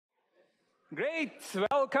Great,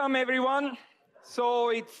 welcome everyone. So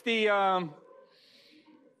it's the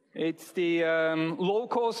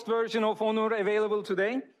low-cost version of Honor available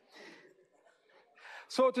today.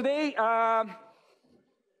 So today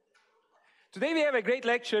we have a great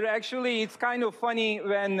lecture. Actually, it's kind of funny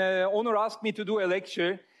when Honor asked me to do a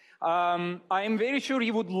lecture. I am very sure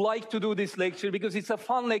he would like to do this lecture because it's a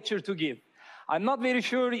fun lecture to give. I'm not very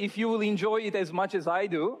sure if you will enjoy it as much as I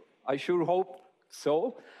do. I sure hope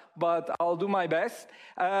so. But I'll do my best.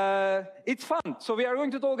 It's fun. So we are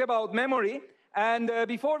going to talk about memory. And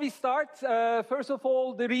before we start, first of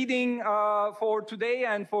all, the reading for today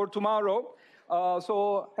and for tomorrow.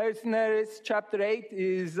 So Harris chapter 8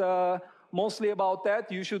 is mostly about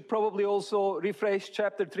that. You should probably also refresh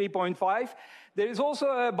chapter 3.5. There is also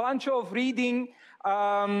a bunch of reading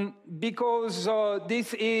because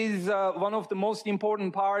this is one of the most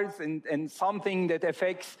important parts and something that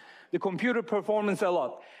affects the computer performance a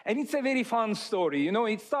lot. And it's a very fun story. You know,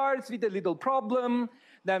 it starts with a little problem,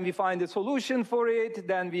 then we find a solution for it,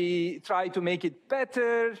 then we try to make it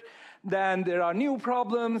better, then there are new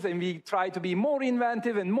problems, and we try to be more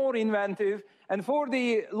inventive and more inventive. And for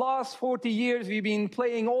the last 40 years, we've been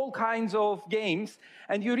playing all kinds of games,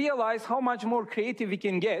 and you realize how much more creative we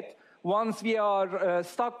can get once we are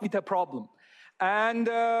stuck with a problem. And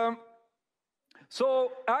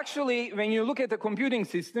so actually, when you look at the computing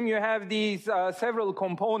system, you have these several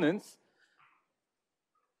components.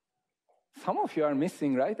 Some of you are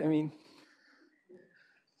missing, right? I mean,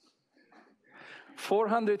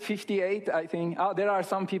 458, I think. Oh, there are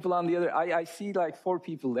some people on the other. I see like 4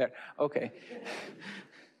 people there. Okay.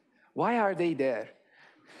 Why are they there?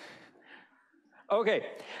 Okay.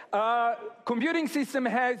 Computing system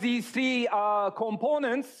has these 3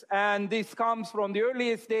 components, and this comes from the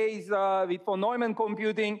earliest days with von Neumann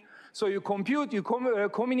computing. So you compute, you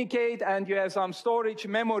communicate, and you have some storage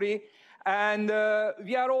memory, and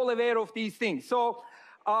we are all aware of these things. So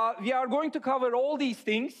we are going to cover all these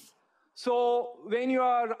things. So when you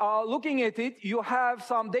are looking at it, you have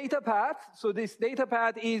some data path. So this data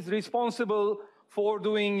path is responsible for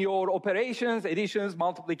doing your operations, additions,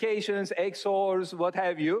 multiplications, XORs, what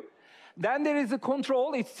have you. Then there is a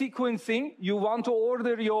control, it's sequencing. You want to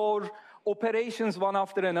order your operations one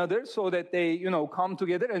after another so that they, come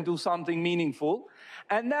together and do something meaningful.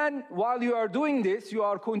 And then while you are doing this, you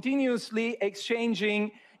are continuously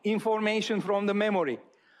exchanging information from the memory.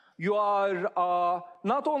 You are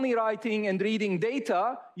not only writing and reading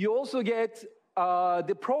data, you also get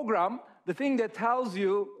the program, the thing that tells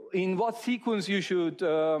you in what sequence you should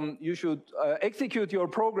execute your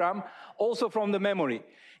program, also from the memory.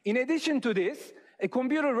 In addition to this, a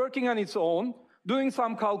computer working on its own, doing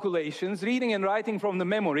some calculations, reading and writing from the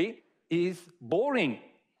memory is boring.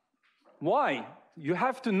 Why? You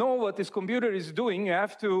have to know what this computer is doing. You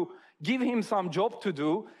have to give him some job to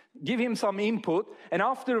do, give him some input, and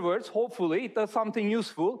afterwards, hopefully, it does something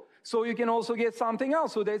useful, so you can also get something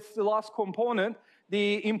else. So that's the last component,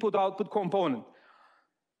 the input-output component.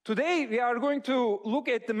 Today, we are going to look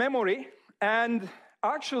at the memory, and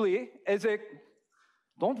actually,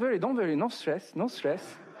 don't worry, no stress.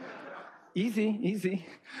 Easy.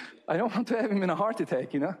 I don't want to have him in a heart attack,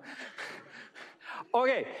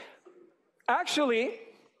 Okay, actually,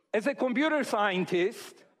 as a computer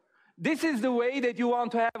scientist, this is the way that you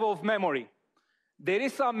want to have of memory. There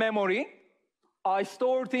is some memory, I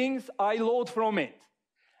store things, I load from it.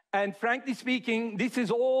 And frankly speaking, this is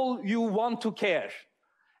all you want to care.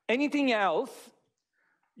 Anything else,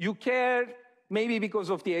 you care maybe because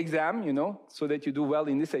of the exam, so that you do well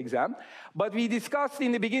in this exam. But we discussed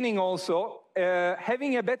in the beginning also,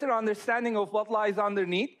 having a better understanding of what lies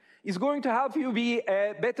underneath is going to help you be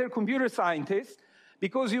a better computer scientist,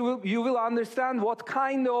 because you will understand what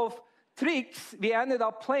kind of tricks we ended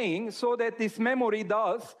up playing so that this memory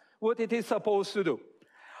does what it is supposed to do.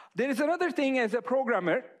 There is another thing as a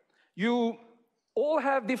programmer. You all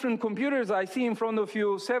have different computers. I see in front of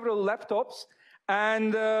you several laptops.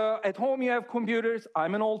 And at home you have computers.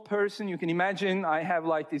 I'm an old person. You can imagine I have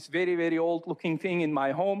like this very, very old looking thing in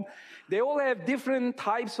my home. They all have different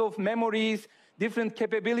types of memories, different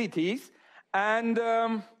capabilities. And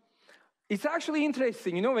it's actually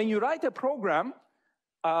interesting. When you write a program,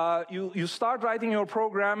 you start writing your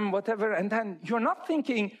program, whatever, and then you're not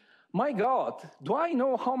thinking, my God, do I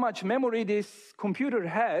know how much memory this computer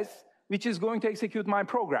has, which is going to execute my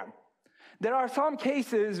program? There are some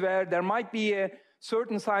cases where there might be a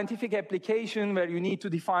certain scientific application where you need to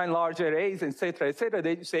define large arrays, et cetera,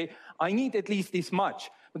 they say, I need at least this much.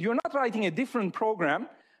 But you're not writing a different program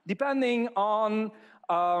depending on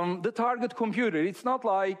the target computer. It's not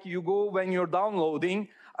like you go when you're downloading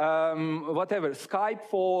whatever, Skype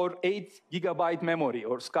for 8 gigabyte memory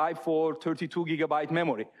or Skype for 32 gigabyte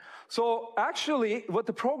memory. So actually, what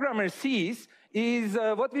the programmer sees is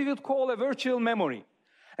what we would call a virtual memory.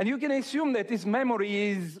 And you can assume that this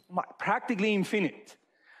memory is practically infinite.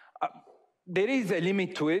 There is a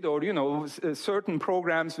limit to it, or, you know, certain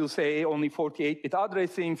programs will say only 48-bit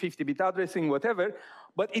addressing, 50-bit addressing, whatever.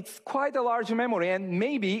 But it's quite a large memory, and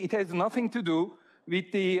maybe it has nothing to do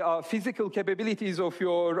with the physical capabilities of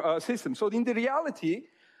your system. So in the reality,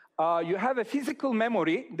 you have a physical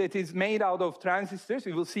memory that is made out of transistors.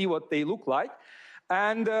 We will see what they look like.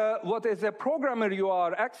 And what as a programmer you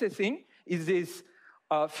are accessing is this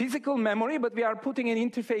physical memory, but we are putting an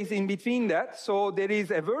interface in between that. So there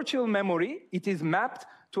is a virtual memory. It is mapped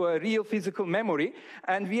to a real physical memory.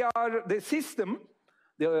 And we are the system,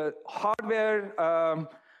 the hardware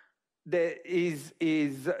that is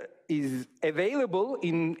available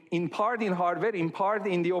in part in hardware, in part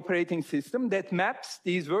in the operating system that maps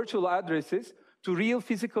these virtual addresses to real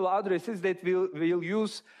physical addresses that we'll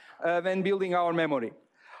use when building our memory.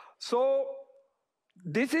 So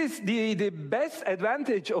this is the best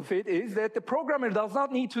advantage of it is that the programmer does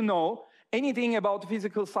not need to know anything about the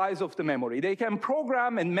physical size of the memory. They can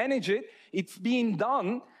program and manage it. It's being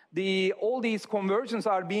done. All these conversions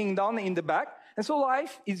are being done in the back. And so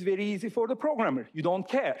life is very easy for the programmer. You don't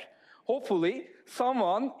care. Hopefully,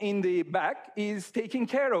 someone in the back is taking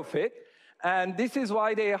care of it. And this is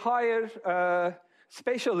why they hire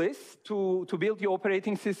specialists to build the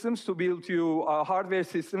operating systems, to build you hardware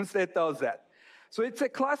systems that does that. So it's a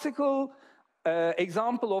classical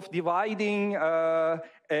example of dividing a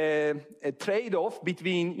trade-off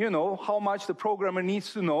between, you know, how much the programmer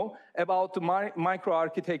needs to know about the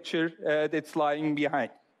microarchitecture that's lying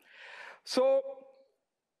behind. So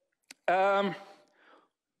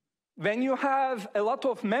when you have a lot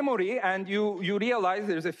of memory and you realize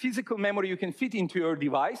there's a physical memory you can fit into your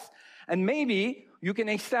device, and maybe you can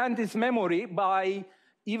extend this memory by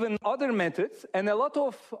even other methods, and a lot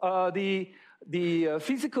of the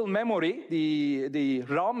physical memory, the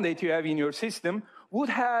RAM that you have in your system, would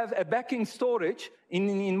have a backing storage.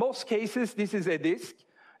 In most cases, this is a disk.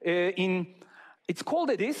 It's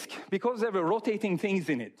called a disk because there were rotating things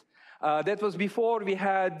in it. That was before we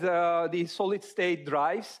had the solid-state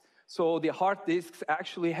drives. So the hard disks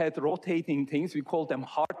actually had rotating things. We call them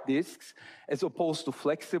hard disks, as opposed to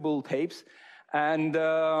flexible tapes. And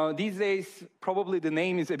these days, probably the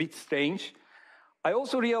name is a bit strange. I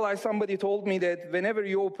also realized somebody told me that whenever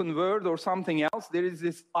you open Word or something else, there is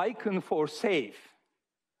this icon for save.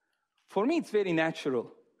 For me, it's very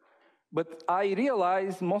natural. But I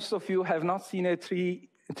realize most of you have not seen a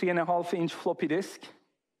 3.5-inch floppy disk.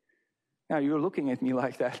 Now, you're looking at me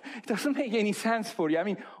like that. It doesn't make any sense for you. I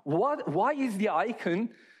mean, why is the icon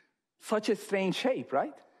such a strange shape,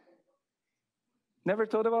 right? Never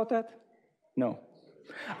thought about that? No.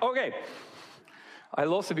 Okay. I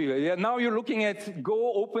lost a bit. Yeah, now you're looking at,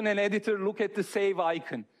 go open an editor, look at the save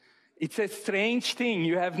icon. It's a strange thing.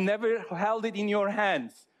 You have never held it in your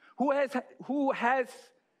hands. Who has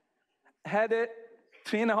had a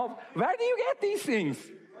 3.5? Where do you get these things?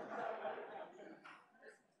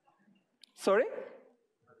 Sorry?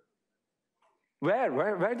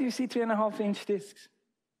 Where do you see 3.5-inch discs?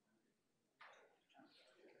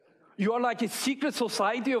 You are like a secret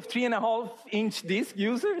society of 3.5-inch disc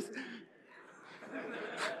users?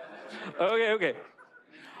 Okay,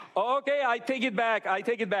 I take it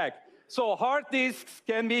back. So hard disks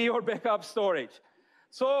can be your backup storage.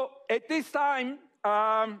 So at this time,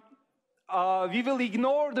 we will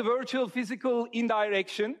ignore the virtual physical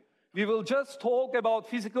indirection. We will just talk about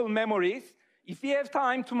physical memories. If we have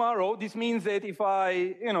time tomorrow, this means that if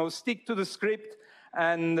I, stick to the script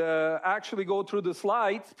and actually go through the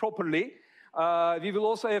slides properly, we will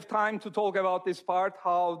also have time to talk about this part,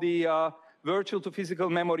 how the virtual to physical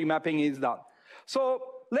memory mapping is done. So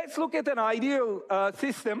let's look at an ideal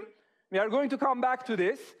system. We are going to come back to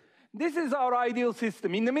this. This is our ideal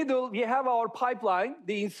system. In the middle, we have our pipeline,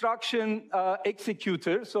 the instruction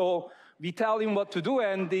executor. So we tell him what to do,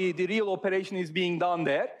 and the real operation is being done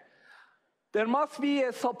there. There must be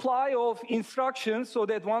a supply of instructions so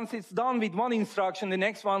that once it's done with one instruction, the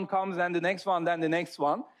next one comes, and the next one, then the next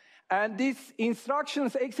one. And these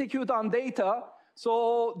instructions execute on data,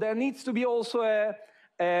 so there needs to be also a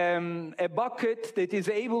bucket that is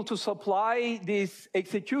able to supply this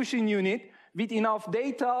execution unit with enough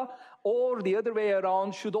data, or the other way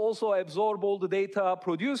around, should also absorb all the data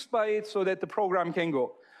produced by it so that the program can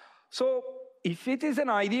go. So if it is an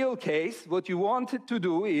ideal case, what you want it to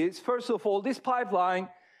do is, first of all, this pipeline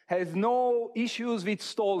has no issues with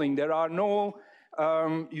stalling. There are no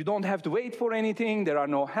You don't have to wait for anything. There are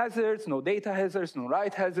no hazards, no data hazards, no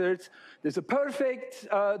write hazards. There's a perfect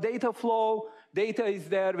data flow. Data is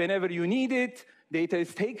there whenever you need it. Data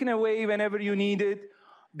is taken away whenever you need it.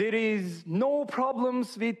 There is no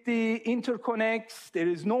problems with the interconnects. There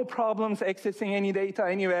is no problems accessing any data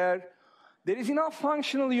anywhere. There is enough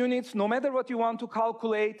functional units. No matter what you want to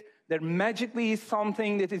calculate, there magically is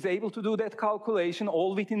something that is able to do that calculation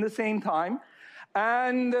all within the same time.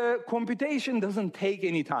 And computation doesn't take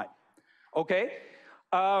any time, okay?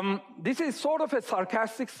 This is sort of a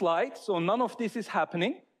sarcastic slide, so none of this is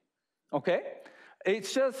happening, okay?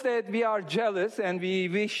 It's just that we are jealous and we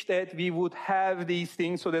wish that we would have these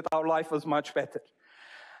things so that our life was much better.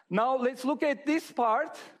 Now let's look at this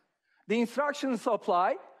part, the instruction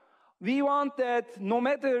supply. We want that no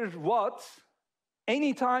matter what,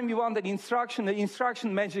 anytime we want an instruction, the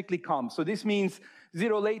instruction magically comes. So this means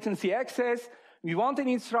zero latency access. We want an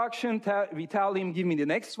instruction, we tell him, give me the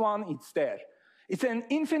next one, it's there. It's an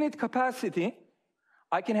infinite capacity.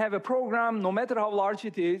 I can have a program, no matter how large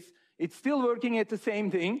it is, it's still working at the same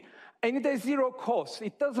thing, and it has zero cost.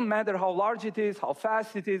 It doesn't matter how large it is, how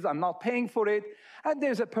fast it is, I'm not paying for it, and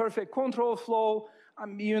there's a perfect control flow.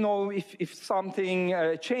 You know, if something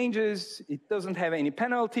changes, it doesn't have any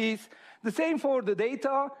penalties. The same for the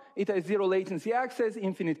data. It has zero latency access,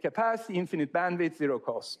 infinite capacity, infinite bandwidth, zero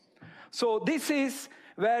cost. So this is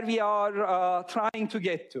where we are trying to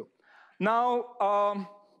get to. Now,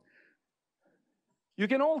 you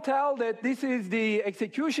can all tell that this is the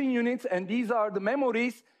execution units, and these are the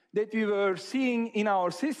memories that we were seeing in our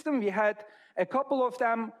system. We had a couple of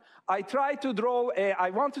them. I tried to draw, I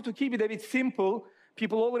wanted to keep it a bit simple.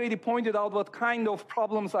 People already pointed out what kind of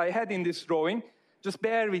problems I had in this drawing. Just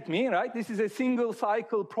bear with me, right? This is a single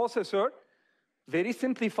cycle processor. Very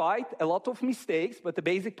simplified, a lot of mistakes, but the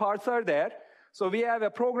basic parts are there. So we have a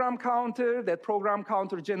program counter. That program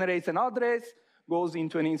counter generates an address, goes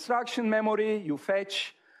into an instruction memory. You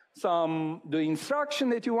fetch the instruction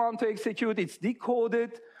that you want to execute. It's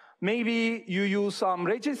decoded. Maybe you use some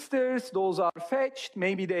registers. Those are fetched.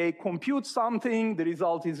 Maybe they compute something. The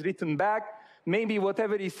result is written back. Maybe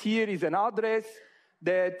whatever is here is an address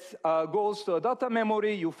that goes to a data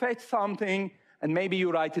memory. You fetch something, and maybe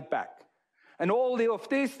you write it back. And all of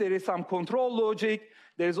this, there is some control logic.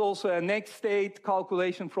 There's also a next state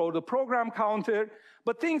calculation for the program counter.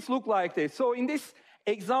 But things look like this. So in this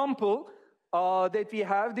example that we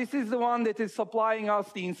have, this is the one that is supplying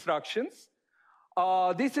us the instructions.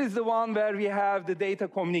 This is the one where we have the data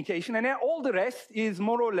communication. And all the rest is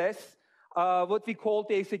more or less what we call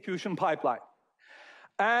the execution pipeline.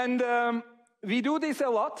 And we do this a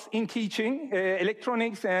lot in teaching,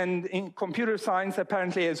 electronics and in computer science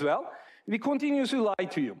apparently as well. We continuously lie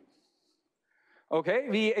to you. Okay,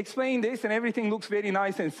 we explain this and everything looks very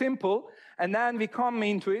nice and simple, and then we come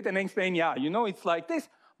into it and explain, yeah, you know, it's like this,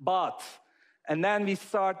 but, and then we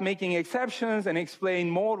start making exceptions and explain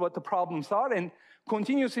more what the problems are and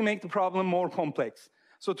continuously make the problem more complex.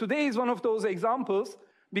 So today is one of those examples,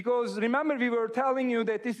 because remember we were telling you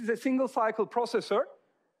that this is a single cycle processor.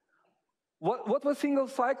 What was single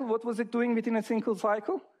cycle? What was it doing within a single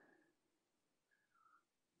cycle?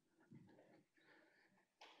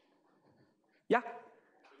 Yeah?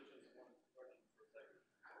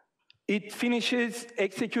 It finishes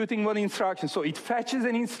executing one instruction. So it fetches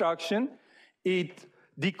an instruction, it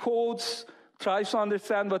decodes, tries to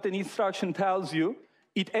understand what an instruction tells you,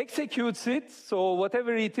 it executes it, so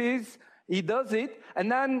whatever it is, he does it, and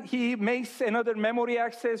then he makes another memory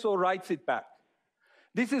access or writes it back.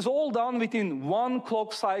 This is all done within one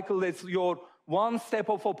clock cycle. That's your one step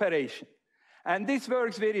of operation. And this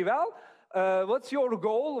works very well. What's your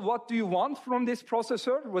goal? What do you want from this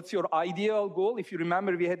processor? What's your ideal goal? If you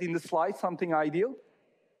remember, we had in the slide something ideal.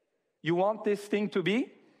 You want this thing to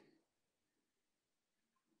be?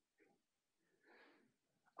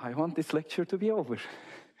 I want this lecture to be over.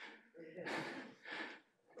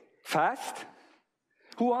 Fast?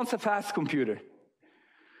 Who wants a fast computer?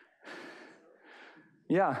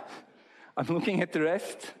 Yeah, I'm looking at the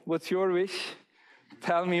rest. What's your wish?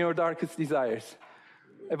 Tell me your darkest desires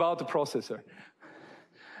about the processor.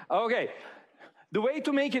 Okay, the way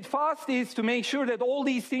to make it fast is to make sure that all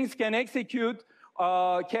these things can execute,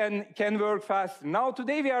 can work fast. Now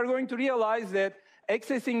today we are going to realize that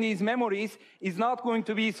accessing these memories is not going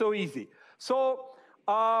to be so easy. So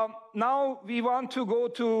now we want to go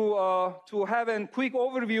to have a quick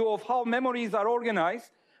overview of how memories are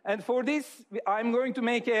organized. And for this, I'm going to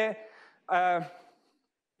make a,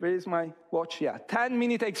 where is my watch? Yeah,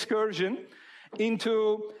 10-minute excursion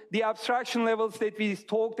into the abstraction levels that we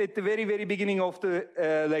talked at the very, very beginning of the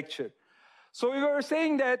lecture. So we were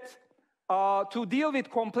saying that To deal with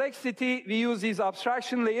complexity, we use these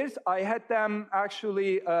abstraction layers. I had them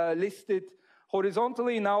actually listed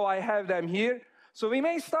horizontally. Now I have them here. So we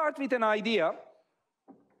may start with an idea.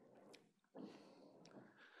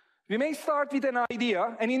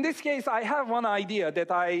 And in this case, I have one idea that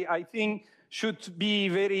I think should be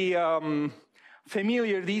very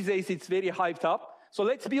familiar these days. It's very hyped up. So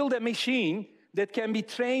let's build a machine that can be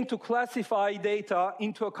trained to classify data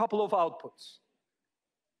into a couple of outputs.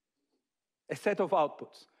 A set of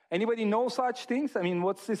outputs. Anybody know such things? I mean,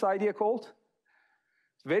 what's this idea called?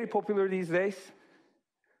 It's very popular these days.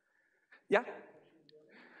 Yeah?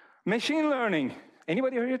 Machine learning.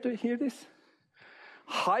 Anybody here to hear this?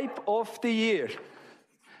 Hype of the year.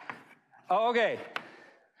 Okay.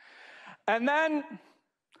 And then,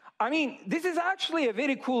 I mean, this is actually a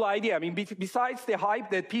very cool idea. I mean, besides the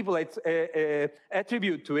hype that people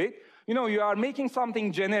attribute to it, you know, you are making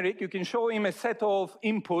something generic. You can show him a set of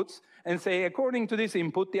inputs and say, according to this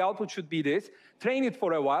input, the output should be this. Train it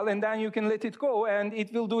for a while, and then you can let it go, and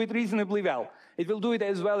it will do it reasonably well. It will do it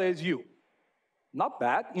as well as you. Not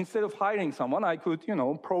bad. Instead of hiring someone, I could, you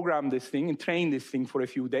know, program this thing and train this thing for a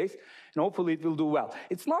few days, and hopefully it will do well.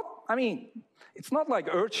 It's not, I mean, it's not like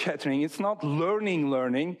earth-shattering. It's not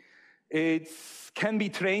learning. It can be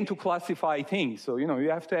trained to classify things. So, you know, you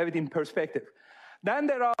have to have it in perspective. Then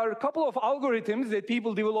there are a couple of algorithms that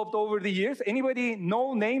people developed over the years. Anybody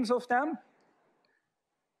know names of them?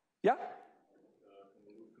 Yeah?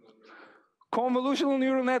 Convolutional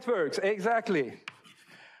neural networks, exactly.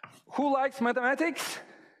 Who likes mathematics?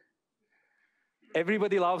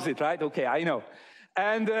 Everybody loves it, right? Okay, I know.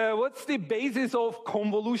 And what's the basis of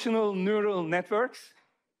convolutional neural networks?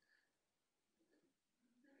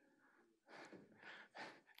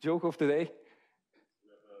 Joke of the day.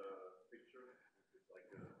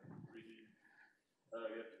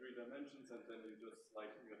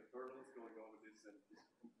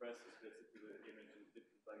 Compresses basically the image in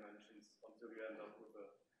different dimensions until you end up with a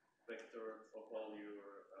vector of all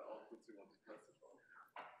your outputs you want to classify.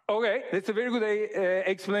 Okay, that's a very good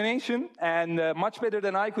explanation, and much better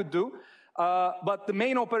than I could do. But the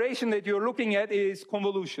main operation that you're looking at is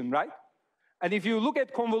convolution, right? And if you look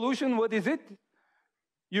at convolution, what is it?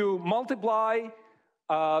 You multiply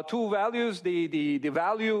two values, the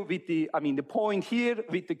value with the point here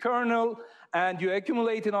with the kernel, and you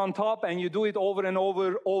accumulate it on top, and you do it over and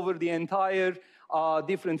over the entire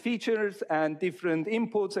different features and different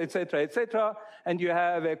inputs, etc., and you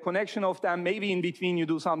have a connection of them. Maybe in between you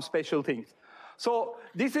do some special things. So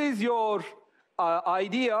this is your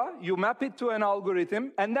idea. You map it to an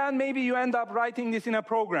algorithm, and then maybe you end up writing this in a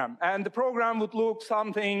program, and the program would look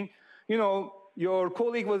something, you know, your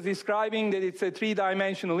colleague was describing that it's a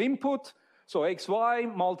three-dimensional input, so x, y,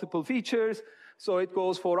 multiple features. So it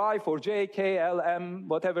goes for I, for j, k, l, m,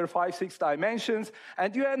 whatever, 5, 6 dimensions.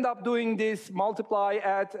 And you end up doing this multiply,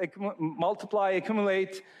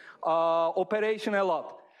 accumulate operation a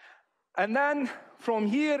lot. And then from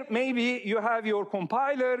here, maybe you have your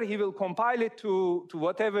compiler. He will compile it to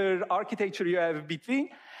whatever architecture you have between.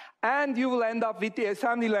 And you will end up with the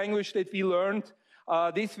assembly language that we learned.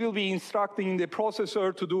 This will be instructing the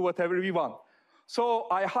processor to do whatever we want. So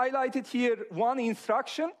I highlighted here one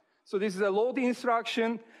instruction. So this is a load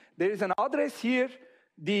instruction. There is an address here.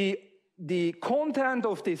 The content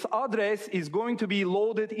of this address is going to be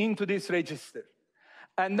loaded into this register.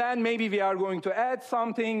 And then maybe we are going to add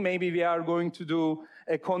something. Maybe we are going to do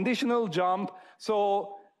a conditional jump.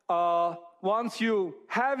 So once you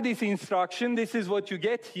have this instruction, this is what you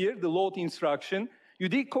get here, the load instruction. You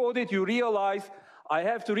decode it. You realize I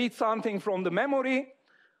have to read something from the memory.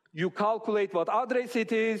 You calculate what address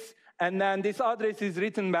it is. And then this address is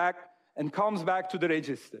written back and comes back to the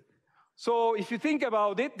register. So if you think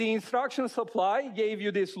about it, the instruction supply gave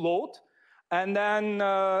you this load, and then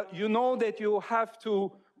you know that you have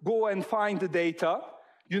to go and find the data.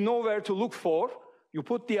 You know where to look for. You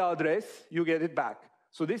put the address, you get it back.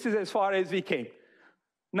 So this is as far as we came.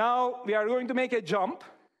 Now we are going to make a jump.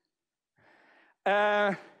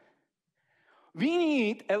 We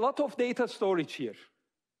need a lot of data storage here.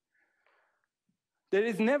 There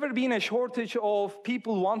has never been a shortage of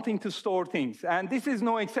people wanting to store things, and this is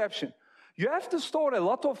no exception. You have to store a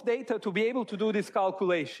lot of data to be able to do this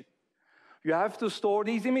calculation. You have to store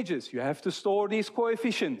these images. You have to store these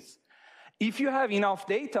coefficients. If you have enough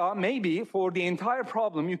data, maybe for the entire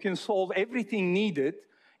problem, you can solve everything needed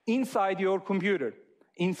inside your computer,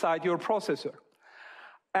 inside your processor.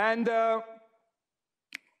 And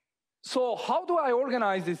so how do I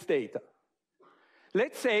organize this data?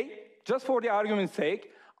 Let's say, just for the argument's sake,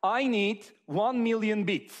 I need 1 million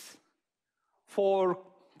bits for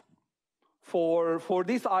for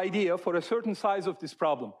this idea, for a certain size of this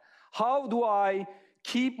problem. How do I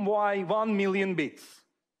keep my 1 million bits?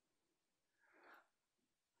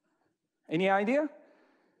 Any idea?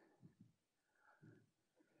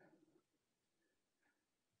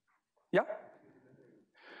 Yeah?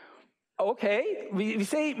 Okay, we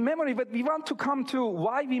say memory, but we want to come to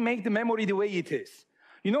why we make the memory the way it is.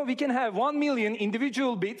 You know, we can have 1 million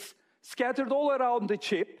individual bits scattered all around the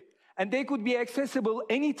chip, and they could be accessible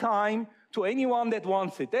anytime to anyone that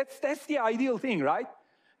wants it. That's the ideal thing, right?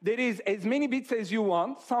 There is as many bits as you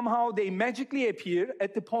want. Somehow they magically appear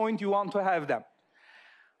at the point you want to have them.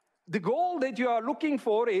 The goal that you are looking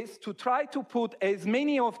for is to try to put as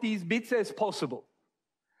many of these bits as possible.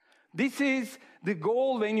 This is the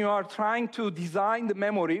goal when you are trying to design the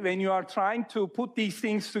memory, when you are trying to put these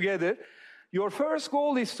things together. Your first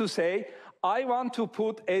goal is to say, I want to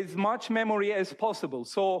put as much memory as possible.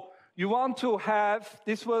 So you want to have,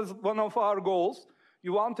 this was one of our goals,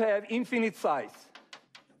 you want to have infinite size.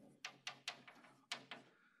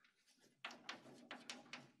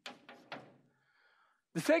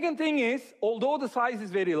 The second thing is, although the size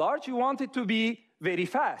is very large, you want it to be very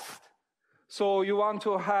fast. So you want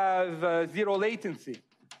to have zero latency.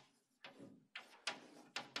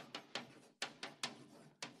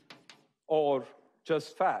 Or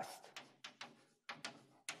just fast.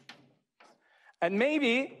 And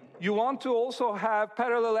maybe you want to also have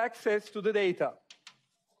parallel access to the data.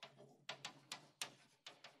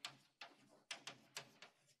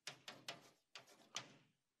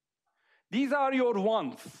 These are your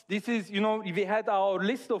wants. This is, you know, we had our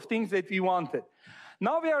list of things that we wanted.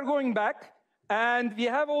 Now we are going back, and we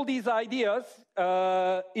have all these ideas.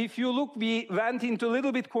 If you look, we went into a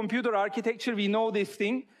little bit computer architecture. We know this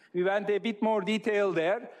thing. We went a bit more detail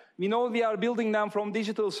there. We know we are building them from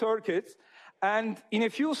digital circuits. And in a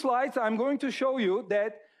few slides, I'm going to show you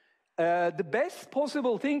that the best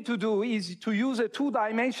possible thing to do is to use a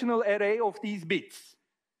two-dimensional array of these bits.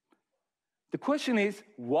 The question is,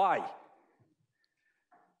 why?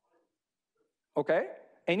 Okay,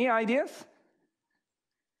 any ideas?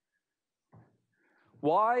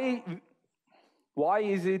 Why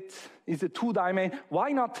is it two-dimensional?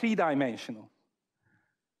 Why not three-dimensional?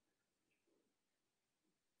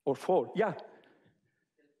 Or four? Yeah. Because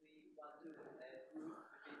we want to group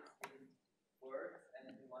the bits in words,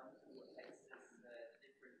 and we want to access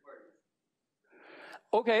different words.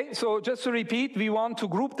 Okay, so just to repeat, we want to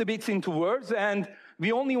group the bits into words, and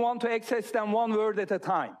we only want to access them one word at a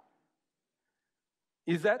time.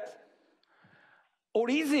 Is that? Or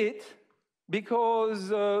is it because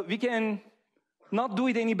we can not do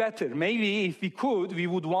it any better? Maybe if we could, we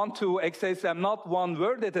would want to access them not one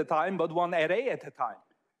word at a time, but one array at a time.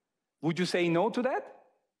 Would you say no to that?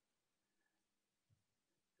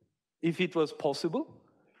 If it was possible?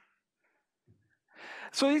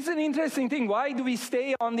 So it's an interesting thing. Why do we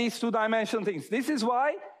stay on these two-dimensional things? This is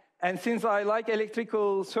why, and since I like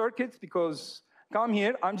electrical circuits, because come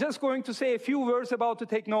here, I'm just going to say a few words about the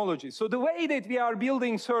technology. So the way that we are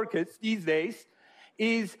building circuits these days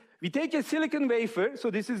is we take a silicon wafer,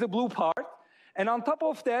 so this is the blue part, and on top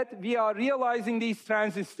of that, we are realizing these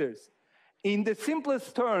transistors. In the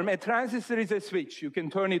simplest term, a transistor is a switch. You can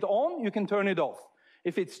turn it on, you can turn it off.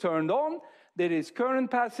 If it's turned on, there is current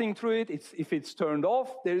passing through it. If it's turned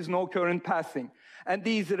off, there is no current passing. And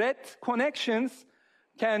these red connections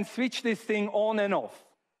can switch this thing on and off.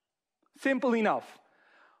 Simple enough.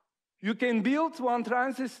 You can build one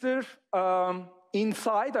transistor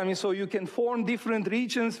inside. So you can form different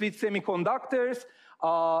regions with semiconductors.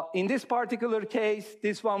 In this particular case,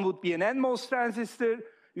 this one would be an NMOS transistor.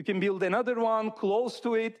 You can build another one close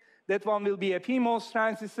to it. That one will be a PMOS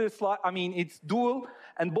transistor. It's dual.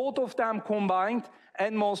 And both of them combined,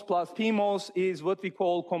 NMOS plus PMOS, is what we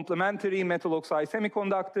call complementary metal oxide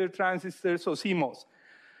semiconductor transistor, so CMOS.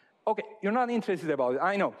 Okay, you're not interested about it,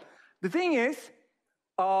 I know. The thing is,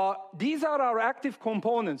 these are our active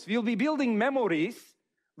components. We'll be building memories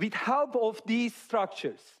with help of these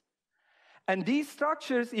structures. And these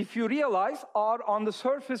structures, if you realize, are on the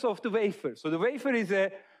surface of the wafer. So the wafer is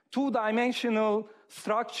a two-dimensional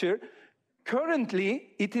structure. Currently,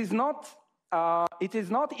 it is not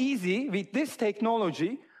easy with this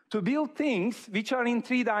technology to build things which are in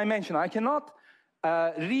three-dimensional. I cannot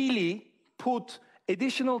really put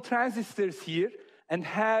additional transistors here and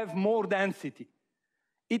have more density.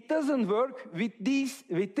 It doesn't work with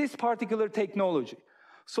this particular technology.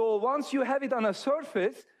 So once you have it on a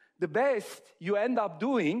surface, the best you end up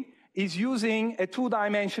doing is using a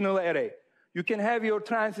two-dimensional array. You can have your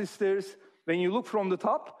transistors, when you look from the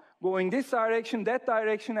top, going this direction, that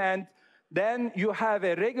direction, and then you have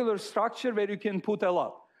a regular structure where you can put a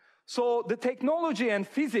lot. So the technology and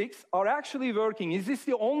physics are actually working. Is this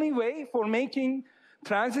the only way for making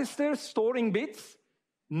transistors, storing bits?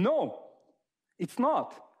 No, it's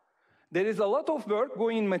not. There is a lot of work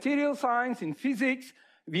going in material science, in physics.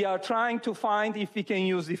 We are trying to find if we can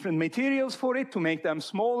use different materials for it to make them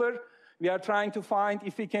smaller. We are trying to find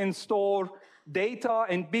if we can store data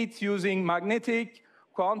and bits using magnetic,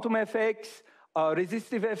 quantum effects,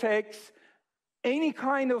 resistive effects, any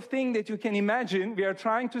kind of thing that you can imagine. We are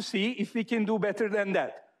trying to see if we can do better than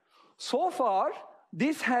that. So far,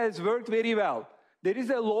 this has worked very well. There is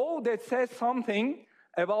a law that says something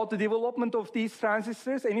about the development of these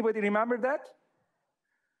transistors. Anybody remember that?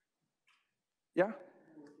 Yeah?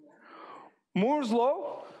 Moore's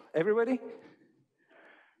law? Everybody?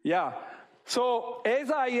 Yeah. So as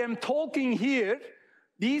I am talking here,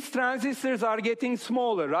 these transistors are getting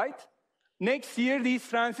smaller, right? Next year, these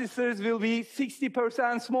transistors will be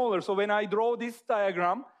 60% smaller. So when I draw this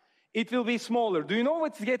diagram, it will be smaller. Do you know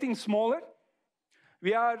what's getting smaller?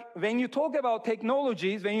 When you talk about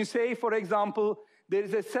technologies, when you say, for example, there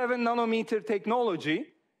is a 7 nanometer technology,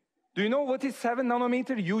 do you know what is 7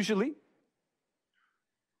 nanometer usually?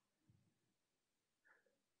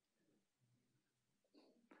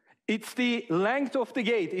 It's the length of the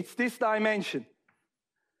gate. It's this dimension.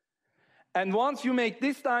 And once you make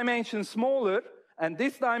this dimension smaller and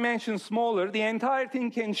this dimension smaller, the entire thing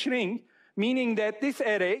can shrink, meaning that this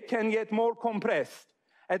array can get more compressed.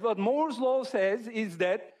 And what Moore's law says is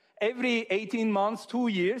that every 18 months, 2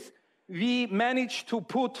 years, we manage to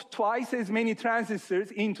put twice as many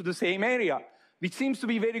transistors into the same area, which seems to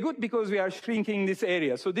be very good because we are shrinking this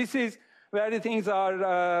area. So this is where the things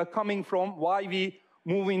are coming from, why we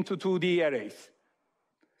move into 2D arrays.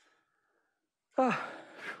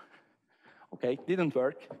 Okay, didn't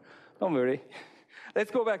work. Don't worry.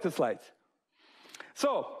 Let's go back to slides.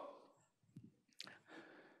 So,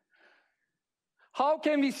 how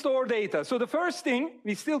can we store data? So the first thing,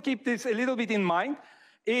 we still keep this a little bit in mind,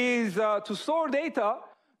 is to store data,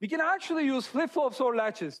 we can actually use flip-flops or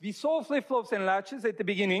latches. We saw flip-flops and latches at the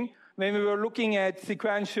beginning when we were looking at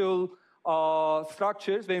sequential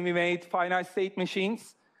structures, when we made finite state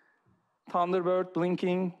machines. Thunderbird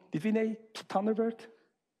blinking. Did we name Thunderbird?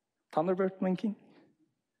 Thunderbird blinking?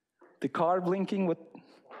 The car blinking? What?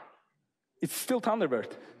 It's still Thunderbird.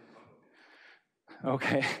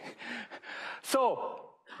 Okay.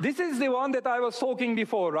 So this is the one that I was talking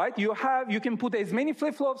before, right? You can put as many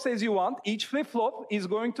flip-flops as you want. Each flip-flop is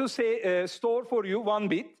going to store for you 1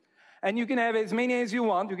 bit. And you can have as many as you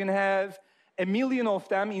want. You can have 1 million of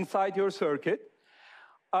them inside your circuit.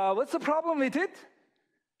 What's the problem with it?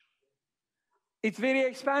 It's very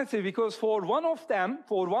expensive because for one of them,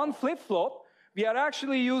 for one flip-flop, we are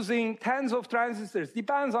actually using tens of transistors.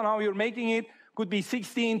 Depends on how you're making it. Could be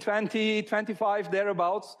 16, 20, 25,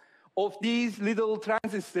 thereabouts of these little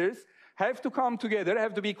transistors have to come together,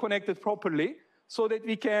 have to be connected properly so that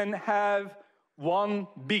we can have 1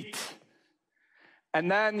 bit. And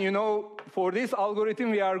then, you know, for this algorithm,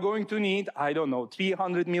 we are going to need,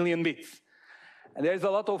 300 million bits. And there's a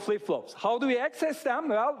lot of flip-flops. How do we access them?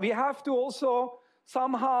 Well, we have to also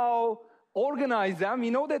somehow organize them. We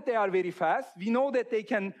know that they are very fast. We know that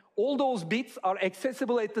all those bits are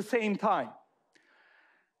accessible at the same time.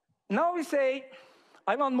 Now we say,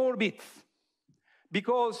 I want more bits.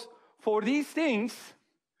 Because for these things,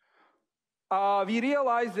 we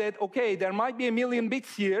realized that, okay, there might be 1 million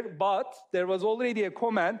bits here, but there was already a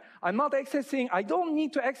comment. I don't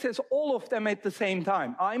need to access all of them at the same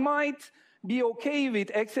time. I might be okay with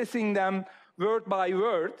accessing them word by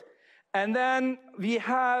word. And then we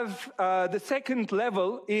have the second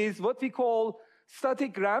level is what we call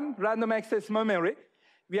static RAM, random access memory.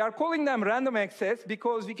 We are calling them random access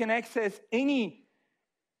because we can access any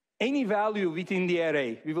value within the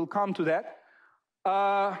array. We will come to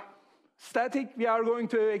that. Static, we are going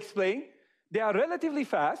to explain. They are relatively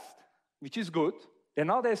fast, which is good. They're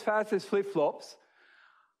not as fast as flip-flops.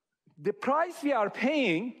 The price we are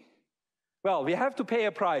paying, well, we have to pay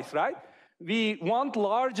a price, right? We want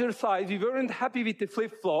larger size. We weren't happy with the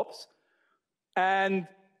flip-flops. And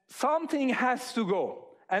something has to go.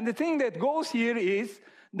 And the thing that goes here is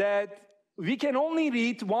that we can only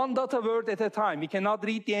read 1 data word at a time. We cannot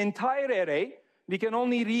read the entire array. We can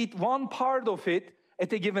only read 1 part of it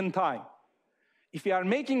at a given time. If we are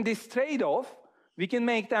making this trade-off, we can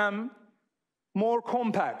make them more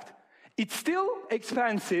compact. It's still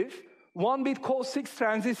expensive. 1 bit costs 6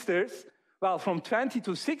 transistors. Well, from 20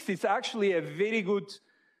 to 6, it's actually a very good,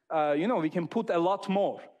 we can put a lot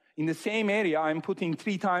more. In the same area, I'm putting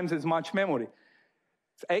 3 times as much memory.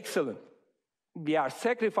 It's excellent. We are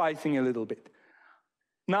sacrificing a little bit.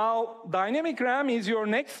 Now, dynamic RAM is your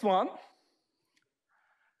next one.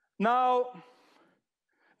 Now,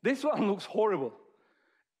 this one looks horrible.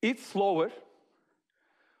 It's slower.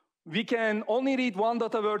 We can only read one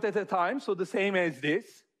data word at a time, so the same as this.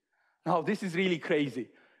 Now, this is really crazy.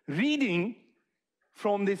 Reading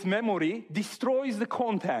from this memory destroys the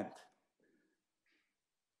content.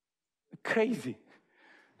 Crazy.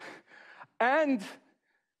 And,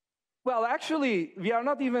 well, actually, we are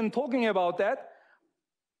not even talking about that.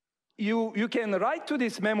 You can write to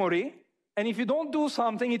this memory, and if you don't do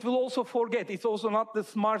something, it will also forget. It's also not the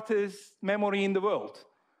smartest memory in the world.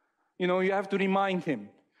 You know, you have to remind him.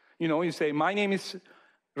 You know, you say, my name is,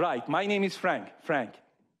 right, my name is Frank. Frank.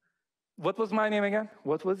 What was my name again?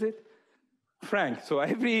 What was it? Frank. So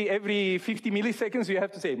every 50 milliseconds, you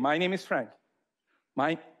have to say, my name is Frank.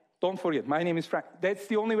 Don't forget, my name is Frank. That's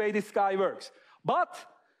the only way this guy works. But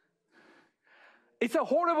it's a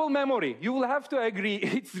horrible memory. You will have to agree.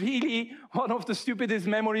 It's really one of the stupidest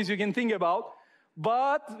memories you can think about.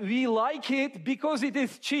 But we like it because it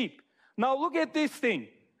is cheap. Now look at this thing.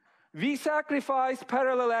 We sacrifice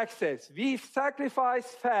parallel access. We sacrifice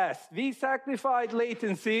fast. We sacrifice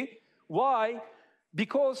latency. Why?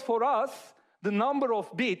 Because for us, the number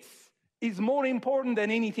of bits is more important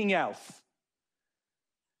than anything else.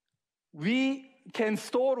 We can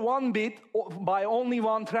store one bit by only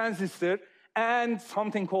one transistor and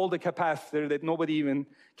something called a capacitor that nobody even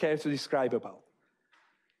cares to describe about.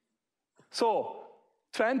 So,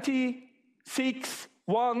 26,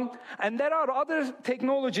 1, and there are other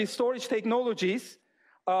technologies, storage technologies.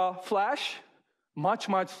 Flash, much,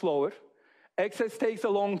 much slower. Access takes a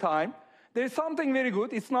long time. There's something very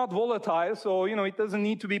good. It's not volatile, so you know it doesn't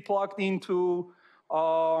need to be plugged into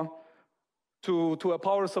to a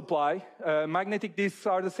power supply. Magnetic disks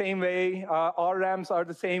are the same way. RRAMs are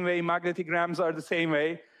the same way. Magnetic RAMs are the same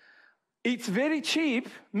way. It's very cheap,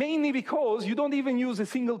 mainly because you don't even use a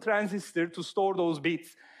single transistor to store those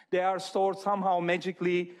bits. They are stored somehow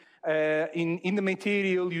magically in the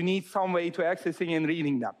material. You need some way to accessing and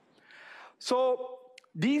reading them. So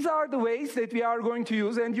these are the ways that we are going to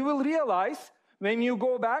use, and you will realize when you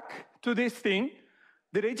go back to this thing,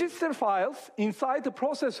 the register files inside the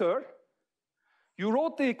processor, you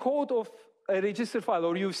wrote the code of a register file,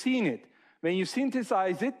 or you've seen it. When you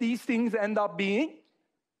synthesize it, these things end up being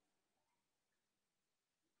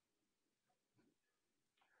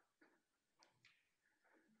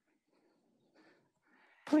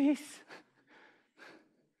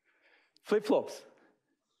flip-flops.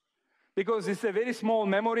 Because it's a very small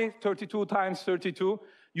memory, 32 times 32.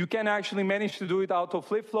 You can actually manage to do it out of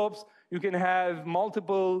flip-flops. You can have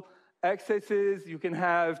multiple accesses. You can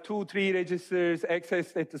have 2, 3 registers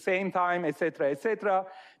accessed at the same time, etc., etc.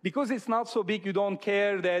 Because it's not so big, you don't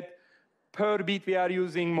care that per bit we are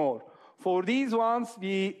using more. For these ones,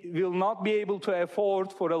 we will not be able to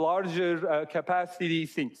afford for a larger capacity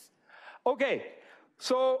these things. Okay,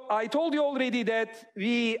 so I told you already that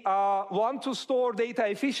we want to store data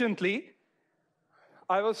efficiently.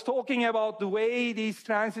 I was talking about the way these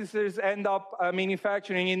transistors end up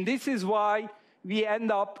manufacturing, and this is why we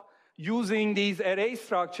end up using these array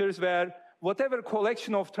structures where whatever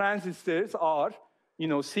collection of transistors are,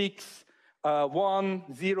 6, 1,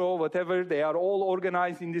 0, whatever, they are all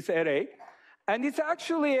organized in this array. And it's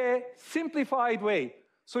actually a simplified way.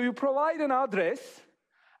 So you provide an address,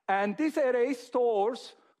 and this array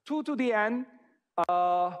stores 2 to the n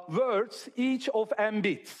words, each of m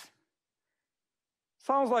bits.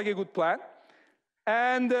 Sounds like a good plan.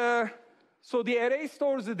 And so the array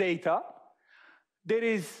stores the data.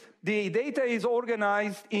 The data is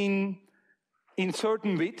organized in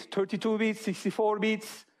certain bits, 32 bits, 64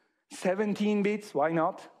 bits, 17 bits, why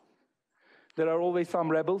not? There are always some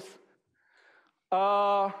rebels.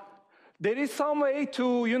 There is some way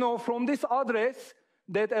to, from this address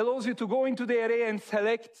that allows you to go into the array and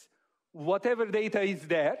select whatever data is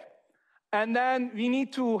there. And then we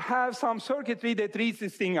need to have some circuitry that reads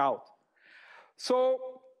this thing out.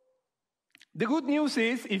 So the good news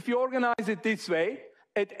is, if you organize it this way,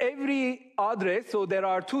 at every address, so there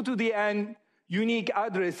are 2 to the n unique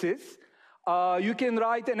addresses, you can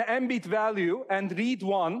write an m-bit value and read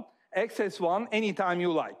one, access one, anytime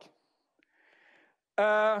you like.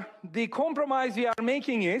 The compromise we are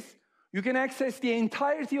making is, you can access the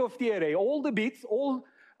entirety of the array. All the bits, all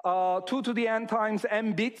 2 to the n times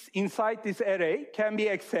m bits inside this array can be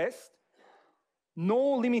accessed. No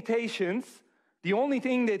limitations. The only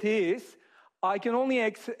thing that is, I can only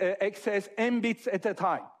access m bits at a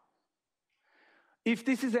time. If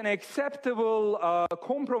this is an acceptable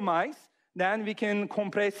compromise, then we can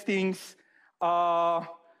compress things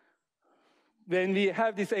when we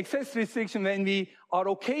have this access restriction, when we are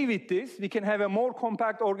okay with this, we can have a more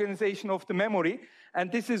compact organization of the memory,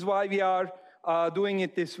 and this is why we are doing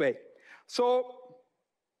it this way. So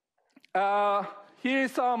here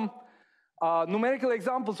is some numerical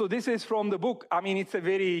example. So this is from the book. I mean, it's a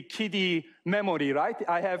very kiddie memory, right?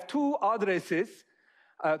 I have two addresses,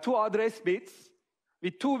 two address bits.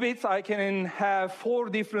 With 2 bits, I can have 4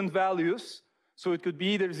 different values. So it could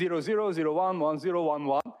be either 00, 01, 10,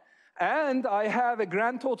 11. And I have a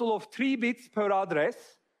grand total of 3 bits per address.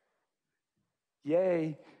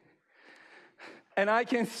 Yay. And I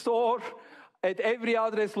can store, at every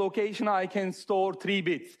address location, I can store 3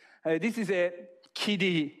 bits. This is a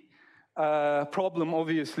kiddie problem,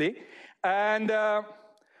 obviously. And,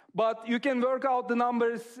 but you can work out the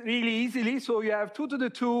numbers really easily. So you have 2 to the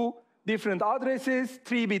 2 different addresses,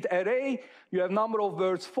 3-bit array. You have number of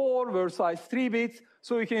words 4, word size 3 bits.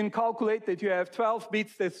 So you can calculate that you have 12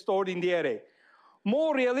 bits that's stored in the array.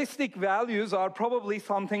 More realistic values are probably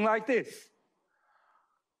something like this.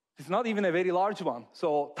 It's not even a very large one.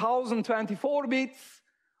 So 1024 bits,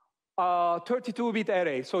 32-bit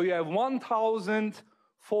array. So you have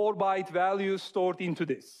 1004-byte values stored into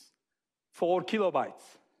this, 4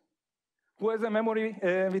 kilobytes. Who has a memory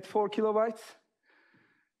with 4 kilobytes?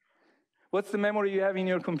 What's the memory you have in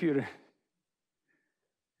your computer?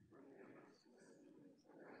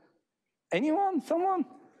 Anyone? Someone?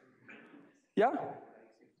 Yeah?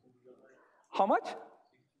 How much?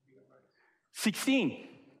 16.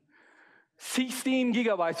 16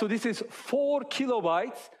 gigabytes. So this is 4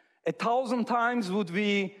 kilobytes. 1,000 times would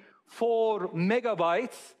be 4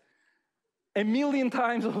 megabytes. 1,000,000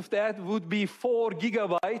 times of that would be 4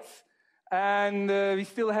 gigabytes. And we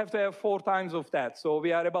still have to have 4 times of that. So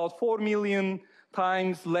we are about 4 million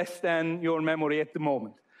times less than your memory at the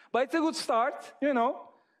moment. But it's a good start, you know.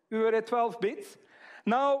 We were at 12 bits.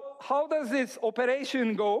 Now, how does this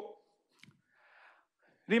operation go?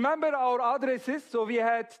 Remember our addresses. So we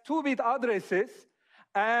had 2-bit addresses.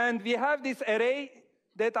 And we have this array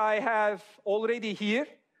that I have already here.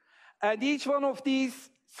 And each one of these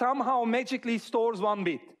somehow magically stores 1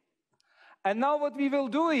 bit. And now what we will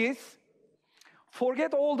do is,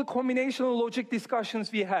 forget all the combinational logic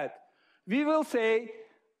discussions we had. We will say,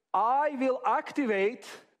 I will activate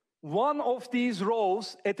one of these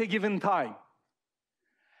rows at a given time.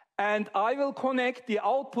 And I will connect the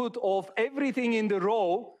output of everything in the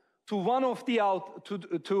row to one of the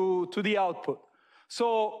to the output.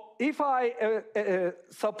 So if I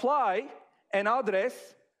supply an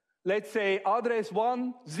address, let's say address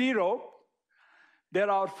 10,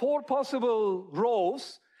 there are 4 possible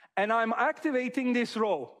rows, and I'm activating this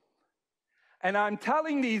row. And I'm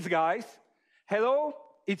telling these guys, hello,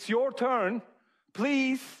 it's your turn.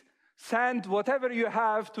 Please send whatever you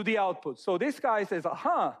have to the output. So this guy says,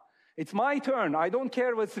 aha, it's my turn. I don't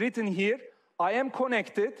care what's written here. I am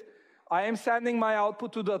connected. I am sending my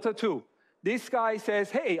output to data 2. This guy says,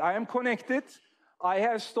 hey, I am connected. I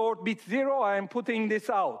have stored bit 0. I am putting this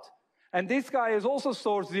out. And this guy has also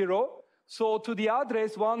stored 0. So to the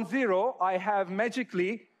address 10, I have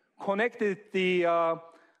magically connected the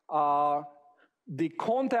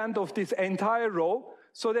content of this entire row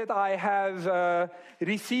so that I have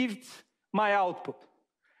received my output.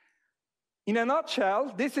 In a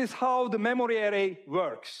nutshell, this is how the memory array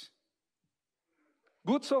works.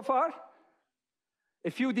 Good so far?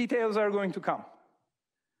 A few details are going to come,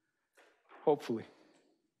 hopefully.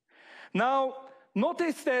 Now,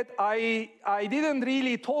 notice that I didn't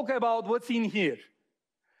really talk about what's in here.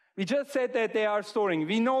 We just said that they are storing.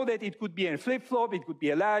 We know that it could be a flip-flop, it could be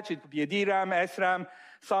a latch, it could be a DRAM, SRAM,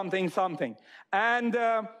 something. And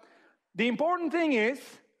the important thing is,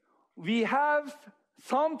 we have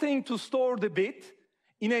something to store the bit.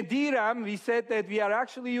 In a DRAM, we said that we are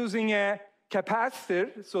actually using a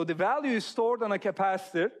capacitor, so the value is stored on a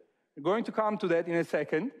capacitor. We're going to come to that in a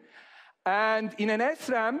second. And in an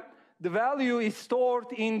SRAM, the value is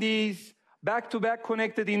stored in these back-to-back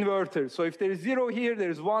connected inverters. So if there's 0 here,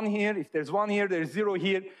 there's 1 here. If there's 1 here, there's 0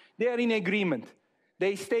 here. They are in agreement.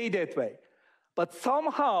 They stay that way. But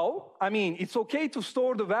somehow, I mean, it's okay to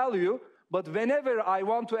store the value, but whenever I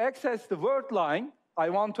want to access the word line, I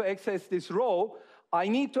want to access this row, I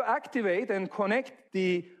need to activate and connect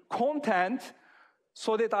the content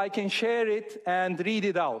so that I can share it and read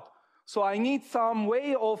it out. So I need some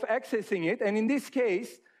way of accessing it. And in this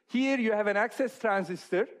case, here you have an access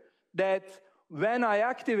transistor that when I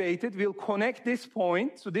activate it will connect this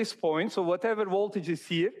point to this point. So whatever voltage is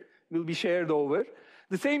here will be shared over.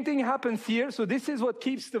 The same thing happens here. So this is what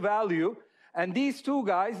keeps the value. And these two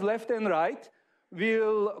guys, left and right,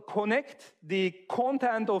 will connect the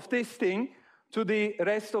content of this thing to the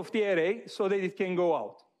rest of the array so that it can go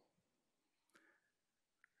out.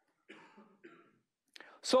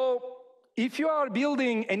 So if you are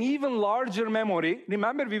building an even larger memory,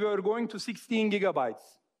 remember we were going to 16 gigabytes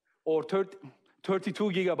or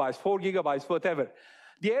 32 gigabytes, 4 gigabytes, whatever.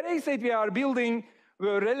 The arrays that we are building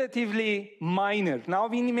were relatively minor. Now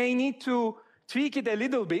we may need to tweak it a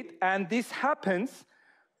little bit, and this happens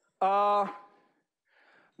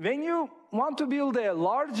when you want to build a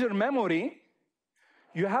larger memory,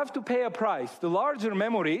 you have to pay a price. The larger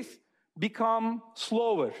memories become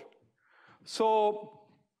slower. So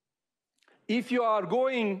if you are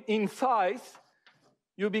going in size,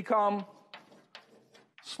 you become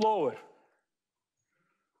slower.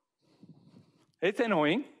 It's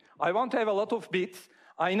annoying. I want to have a lot of bits.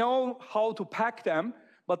 I know how to pack them,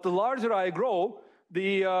 but the larger I grow,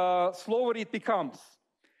 the slower it becomes.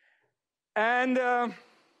 And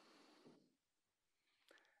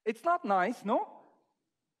it's not nice, no?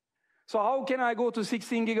 So how can I go to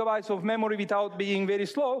 16 gigabytes of memory without being very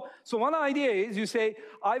slow? So one idea is you say,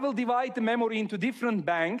 I will divide the memory into different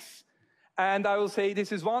banks, and I will say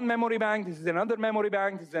this is one memory bank, this is another memory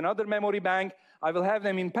bank, this is another memory bank. I will have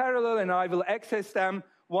them in parallel, and I will access them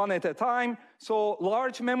one at a time. So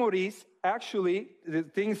large memories, actually, the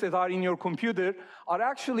things that are in your computer, are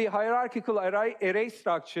actually hierarchical array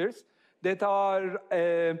structures that are,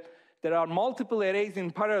 there are multiple arrays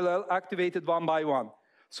in parallel activated one by one.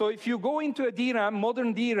 So if you go into a DRAM,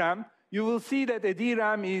 modern DRAM, you will see that a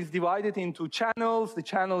DRAM is divided into channels, the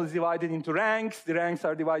channel is divided into ranks, the ranks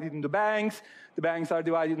are divided into banks, the banks are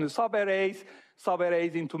divided into subarrays,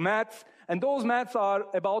 subarrays into mats, and those mats are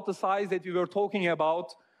about the size that we were talking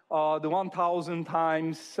about, the 1,000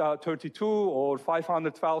 times 32 or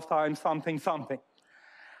 512 times something, something.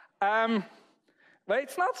 But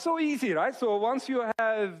it's not so easy, right? So once you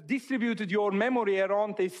have distributed your memory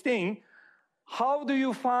around this thing, how do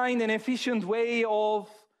you find an efficient way of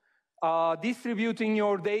distributing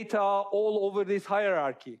your data all over this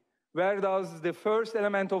hierarchy? Where does the first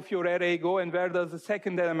element of your array go, and where does the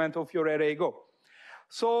second element of your array go?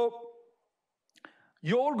 So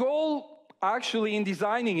your goal, actually, in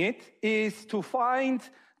designing it, is to find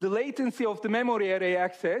the latency of the memory array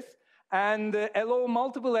access and allow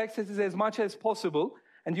multiple accesses as much as possible.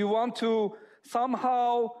 And you want to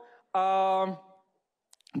somehow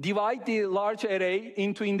divide the large array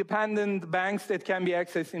into independent banks that can be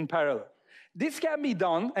accessed in parallel. This can be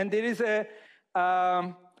done, and there is a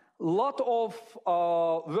lot of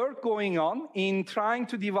work going on in trying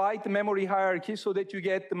to divide the memory hierarchy so that you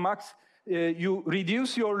get the max, you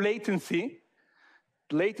reduce your latency.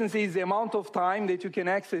 Latency is the amount of time that you can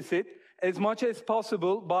access it as much as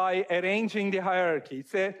possible by arranging the hierarchy.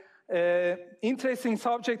 It's an interesting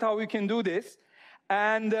subject how we can do this.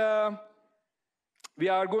 And we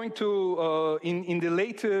are going to, in the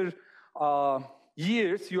later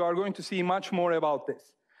years, you are going to see much more about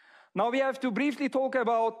this. Now we have to briefly talk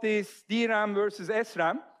about this DRAM versus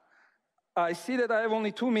SRAM. I see that I have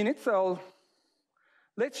only 2 minutes.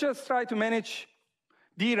 Let's just try to manage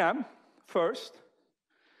DRAM first.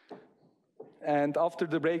 And after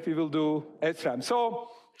the break, we will do SRAM. So,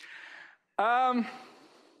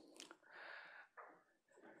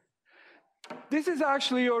 this is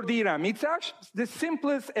actually your DRAM. It's actually the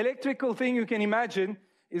simplest electrical thing you can imagine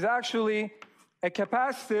is actually a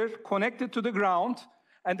capacitor connected to the ground,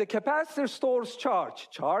 and the capacitor stores charge.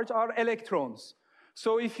 Charge are electrons.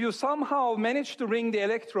 So if you somehow manage to ring the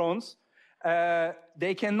electrons,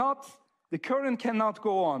 the current cannot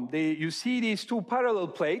go on. You see these two parallel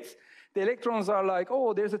plates. The electrons are like,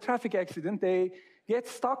 oh, there's a traffic accident. They get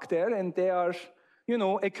stuck there, and they are,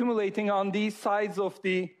 accumulating on these sides of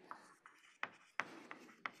the...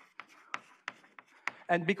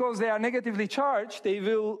 And because they are negatively charged, they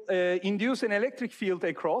will induce an electric field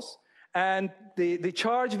across, and the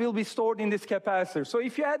charge will be stored in this capacitor. So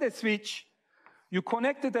if you had a switch, you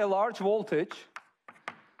connected a large voltage,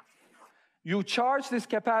 you charge this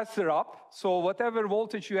capacitor up, so whatever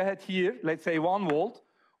voltage you had here, let's say 1 volt,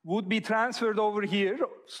 would be transferred over here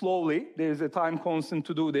slowly. There's a time constant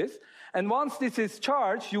to do this. And once this is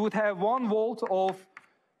charged, you would have 1 volt of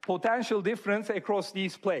potential difference across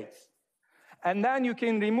these plates. And then you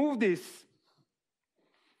can remove this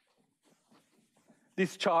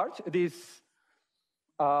charge, this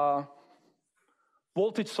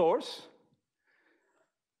voltage source.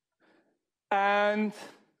 And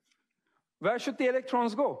where should the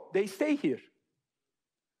electrons go? They stay here.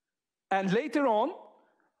 And later on,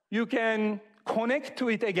 you can connect to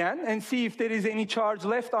it again and see if there is any charge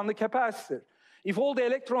left on the capacitor. If all the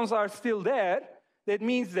electrons are still there, that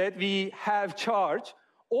means that we have charge.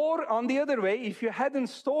 Or on the other way, if you hadn't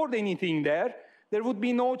stored anything there, there would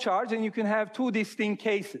be no charge, and you can have two distinct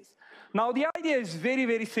cases. Now, the idea is very,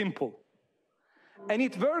 very simple. And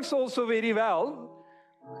it works also very well.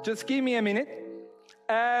 Just give me a minute.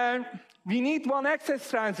 And we need one access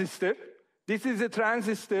transistor. This is a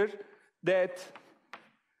transistor that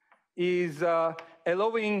is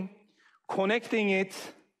allowing connecting it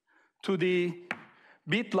to the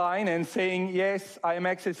bit line and saying, yes, I am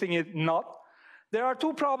accessing it, not. There are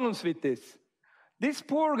two problems with this. This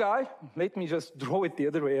poor guy, let me just draw it the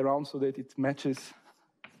other way around so that it matches.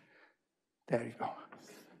 There you go.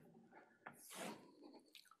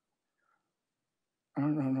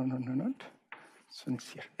 No. This one is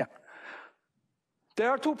here, yeah. There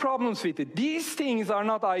are two problems with it. These things are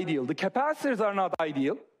not ideal. The capacitors are not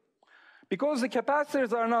ideal. Because the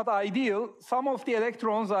capacitors are not ideal, some of the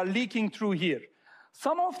electrons are leaking through here.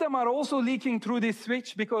 Some of them are also leaking through this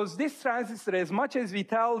switch because this transistor, as much as we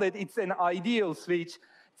tell that it's an ideal switch,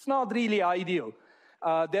 it's not really ideal.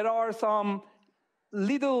 There are some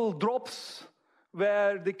little drops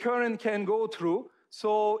where the current can go through.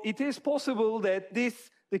 So it is possible that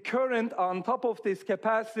the current on top of this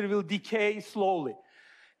capacitor will decay slowly.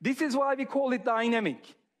 This is why we call it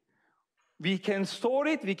dynamic. We can store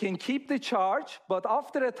it, we can keep the charge, but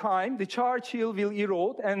after a time, the charge hill will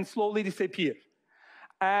erode and slowly disappear.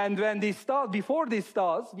 And when this does, before this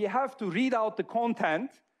does, we have to read out the content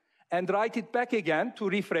and write it back again to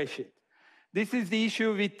refresh it. This is the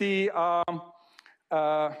issue with the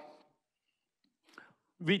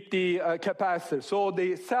capacitor. So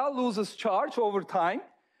the cell loses charge over time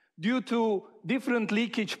due to different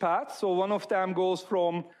leakage paths. So one of them goes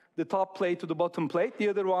from the top plate to the bottom plate. The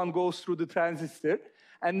other one goes through the transistor.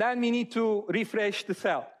 And then we need to refresh the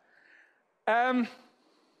cell.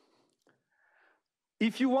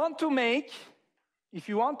 If you want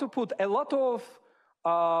to put a lot of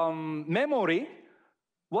memory,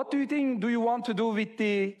 what do you think do you want to do with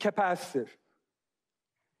the capacitor?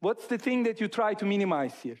 What's the thing that you try to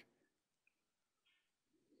minimize here?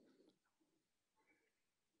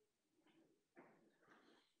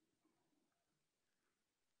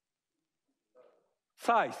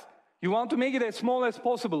 Size. You want to make it as small as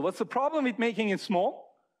possible. What's the problem with making it small?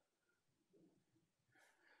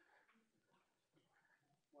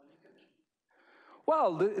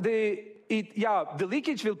 Well, the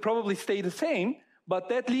leakage will probably stay the same, but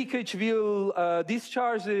that leakage will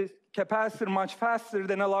discharge the capacitor much faster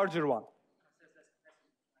than a larger one.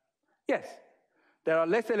 Yes, there are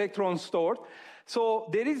less electrons stored. So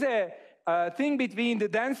there is a thing between the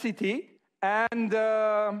density and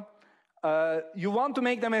you want to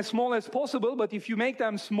make them as small as possible, but if you make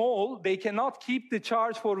them small, they cannot keep the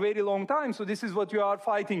charge for a very long time. So this is what you are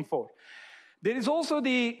fighting for. There is also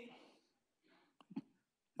the...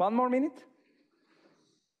 One more minute?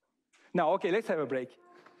 No, okay, let's have a break.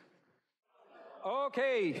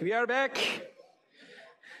 Okay, we are back.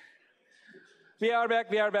 We are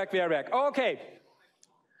back. Okay.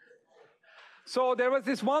 So there was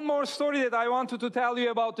this one more story that I wanted to tell you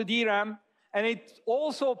about the DRAM, and it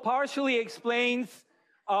also partially explains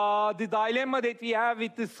the dilemma that we have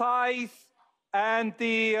with the size and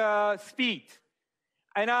the speed.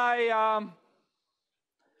 And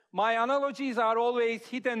my analogies are always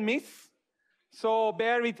hit and miss, so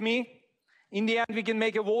bear with me. In the end, we can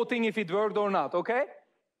make a voting if it worked or not, okay?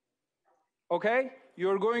 Okay?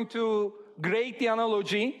 You're going to grade the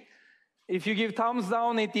analogy. If you give thumbs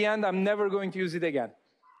down at the end, I'm never going to use it again.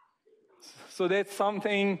 So that's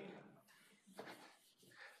something.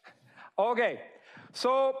 Okay.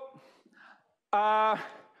 So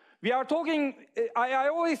we are talking, I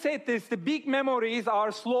always say this, the big memories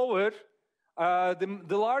are slower.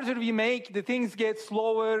 The larger we make, the things get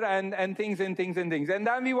slower and things. And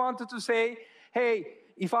then we wanted to say, hey,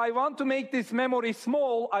 if I want to make this memory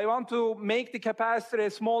small, I want to make the capacitor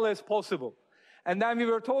as small as possible. And then we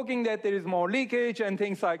were talking that there is more leakage and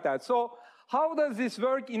things like that. So how does this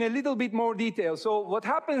work in a little bit more detail? So what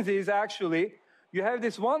happens is actually, you have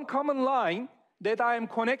this one common line that I am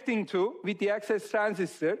connecting to with the access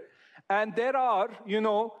transistor. And there are,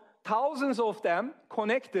 thousands of them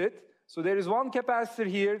connected. So there is one capacitor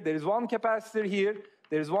here, there is one capacitor here,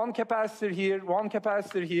 there is one capacitor here, one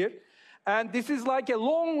capacitor here. And this is like a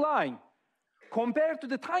long line. Compared to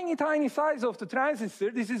the tiny, tiny size of the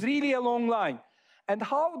transistor, this is really a long line. And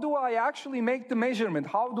how do I actually make the measurement?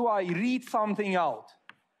 How do I read something out?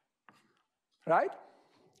 Right?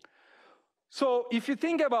 So if you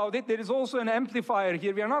think about it, there is also an amplifier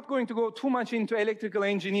here. We are not going to go too much into electrical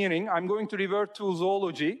engineering. I'm going to revert to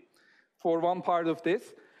zoology for one part of this.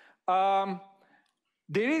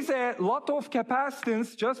 There is a lot of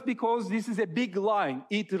capacitance just because this is a big line.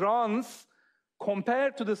 It runs,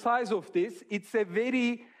 compared to the size of this, it's a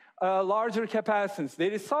very larger capacitance.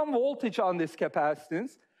 There is some voltage on this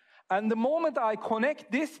capacitance, and the moment I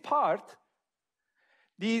connect this part,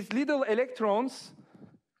 these little electrons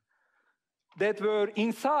that were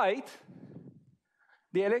inside,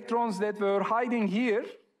 the electrons that were hiding here,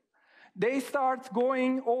 they start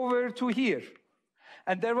going over to here.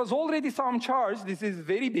 And there was already some charge, this is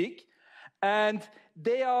very big, and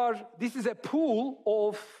this is a pool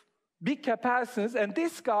of big capacitance, and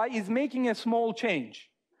this guy is making a small change.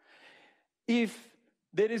 If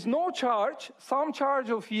there is no charge, some charge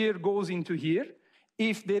of here goes into here.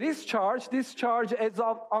 If there is charge, this charge adds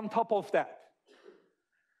up on top of that.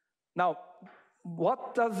 Now,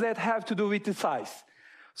 what does that have to do with the size?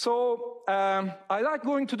 So I like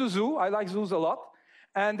going to the zoo. I like zoos a lot.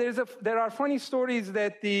 And there are funny stories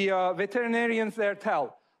that the veterinarians there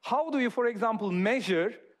tell. How do you, for example,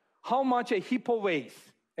 measure how much a hippo weighs,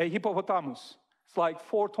 a hippopotamus? It's like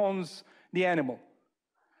 4 tons, the animal.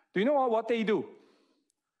 Do you know what they do?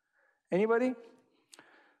 Anybody?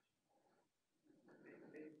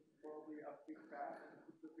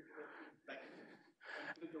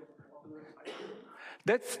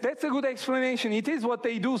 That's a good explanation. It is what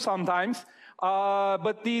they do sometimes.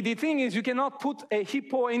 But the thing is, you cannot put a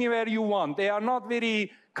hippo anywhere you want. They are not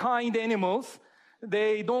very kind animals.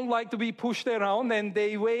 They don't like to be pushed around, and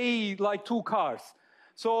they weigh like 2 cars.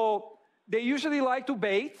 So they usually like to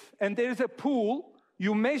bathe, and there is a pool.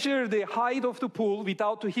 You measure the height of the pool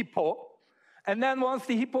without the hippo. And then once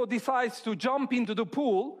the hippo decides to jump into the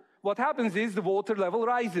pool, what happens is the water level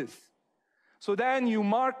rises. So then you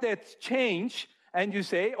mark that change, and you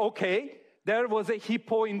say, okay, there was a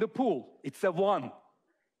hippo in the pool. It's a 1.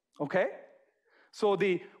 Okay? So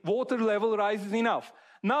the water level rises enough.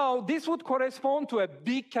 Now, this would correspond to a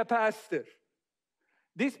big capacitor.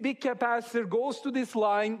 This big capacitor goes to this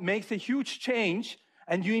line, makes a huge change,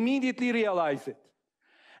 and you immediately realize it.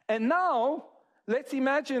 And now, let's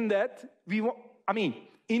imagine that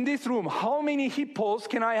in this room, how many hippos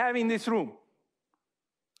can I have in this room?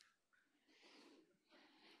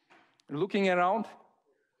 Looking around,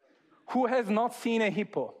 who has not seen a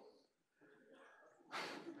hippo?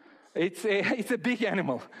 It's a big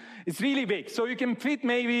animal. It's really big. So you can fit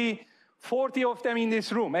maybe 40 of them in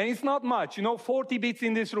this room. And it's not much, 40 bits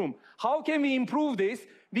in this room. How can we improve this?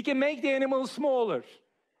 We can make the animal smaller,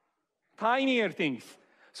 tinier things.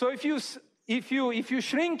 So if you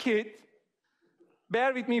shrink it,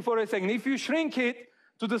 bear with me for a second. If you shrink it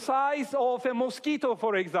to the size of a mosquito,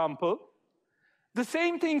 for example, the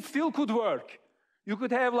same thing still could work. You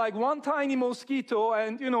could have like one tiny mosquito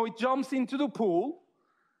and, it jumps into the pool.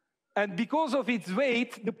 And because of its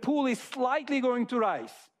weight, the pool is slightly going to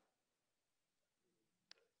rise.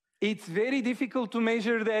 It's very difficult to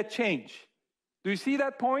measure that change. Do you see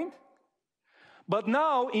that point? But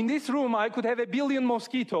now, in this room, I could have 1 billion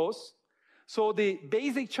mosquitoes. So the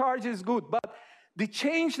basic charge is good. But the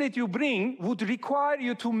change that you bring would require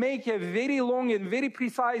you to make a very long and very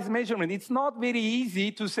precise measurement. It's not very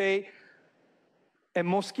easy to say, a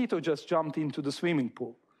mosquito just jumped into the swimming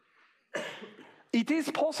pool. It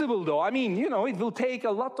is possible, though. It will take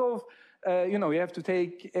a lot of, you have to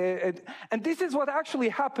take, and this is what actually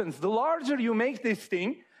happens. The larger you make this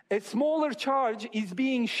thing, a smaller charge is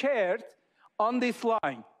being shared on this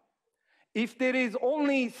line. If there is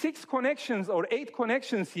only 6 connections or 8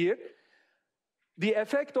 connections here, the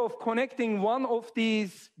effect of connecting one of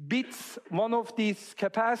these bits, one of these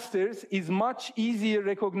capacitors, is much easier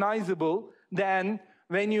recognizable than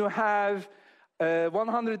when you have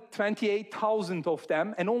 128,000 of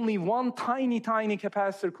them and only one tiny, tiny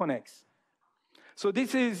capacitor connects. So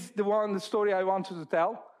this is the story I wanted to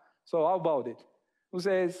tell. So how about it? Who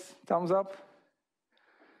says thumbs up?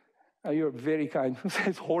 You're very kind. Who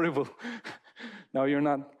says horrible? No, you're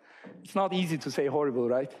not. It's not easy to say horrible,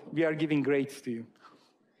 right? We are giving grades to you.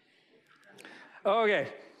 Okay.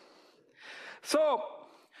 So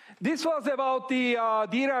this was about the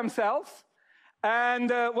DRAM cells. And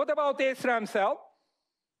what about the SRAM cell?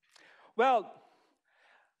 Well,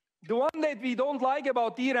 the one that we don't like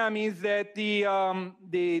about DRAM is that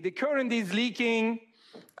the current is leaking,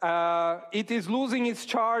 it is losing its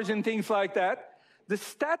charge and things like that. The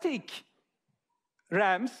static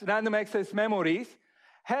RAMs, random access memories,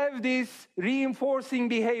 have this reinforcing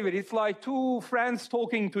behavior. It's like 2 friends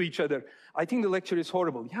talking to each other. I think the lecture is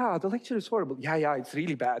horrible. Yeah, the lecture is horrible. Yeah, it's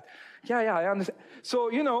really bad. Yeah, I understand. So,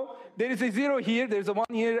 there is a 0 here, there's a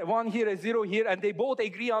 1 here, a 0 here, and they both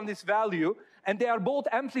agree on this value, and they are both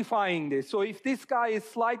amplifying this. So if this guy is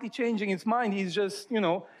slightly changing his mind, he's just,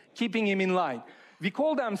 keeping him in line. We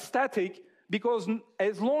call them static because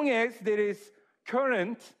as long as there is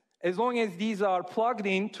current, as long as these are plugged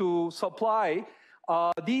into supply,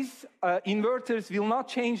 these inverters will not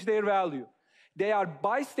change their value. They are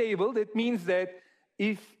bistable. That means that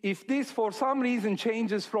if this for some reason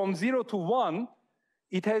changes from 0 to 1,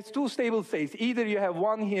 it has two stable states. Either you have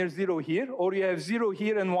 1 here, 0 here, or you have 0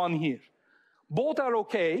 here and 1 here. Both are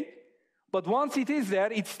okay, but once it is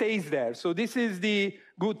there, it stays there. So this is the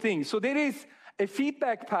good thing. So there is a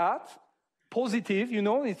feedback path, positive, you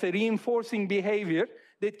know, it's a reinforcing behavior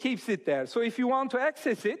that keeps it there. So if you want to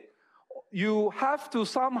access it, you have to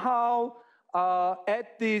somehow add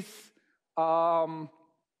this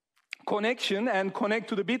connection and connect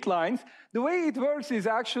to the bit lines. The way it works is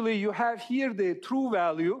actually you have here the true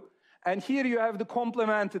value, and here you have the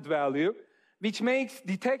complemented value, which makes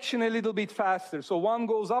detection a little bit faster. So one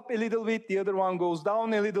goes up a little bit, the other one goes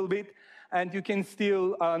down a little bit, and you can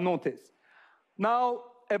still notice. Now,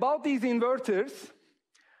 about these inverters,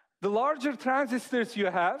 the larger transistors you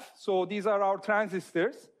have, so these are our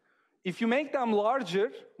transistors, if you make them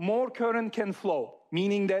larger, more current can flow,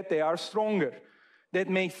 meaning that they are stronger. That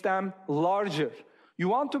makes them larger. You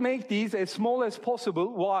want to make these as small as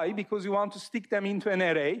possible. Why? Because you want to stick them into an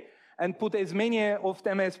array and put as many of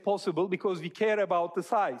them as possible because we care about the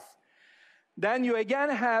size. Then you again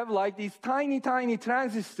have like these tiny, tiny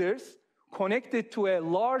transistors connected to a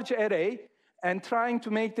large array and trying to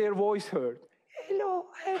make their voice heard. Hello,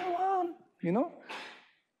 everyone. You know?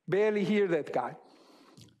 Barely hear that guy.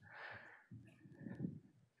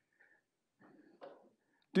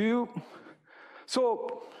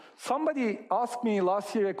 So somebody asked me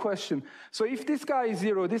last year a question. So if this guy is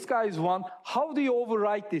 0, this guy is 1, how do you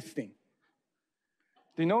overwrite this thing?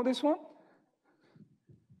 Do you know this one?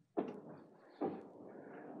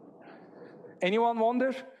 Anyone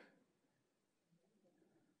wonder?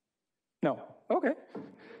 No. Okay.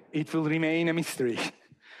 It will remain a mystery.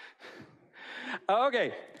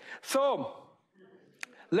 Okay. So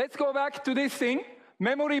let's go back to this thing.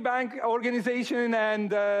 Memory bank organization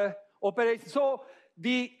and operation. So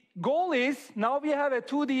the goal is, now we have a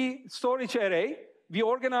 2D storage array. We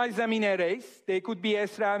organize them in arrays. They could be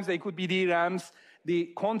SRAMs, they could be DRAMs.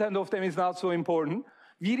 The content of them is not so important.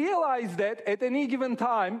 We realize that at any given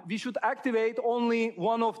time, we should activate only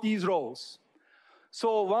one of these rows.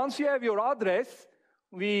 So once you have your address,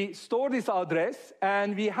 we store this address,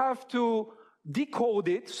 and we have to decode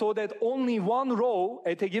it so that only one row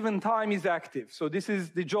at a given time is active. So this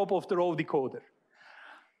is the job of the row decoder.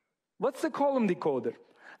 What's the column decoder?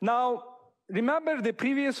 Now, remember the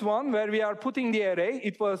previous one where we are putting the array?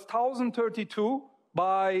 It was 1032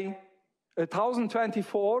 by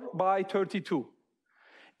 1024 by 32.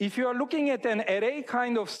 If you are looking at an array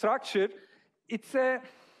kind of structure, it's a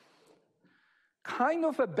kind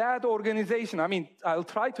of a bad organization. I mean, I'll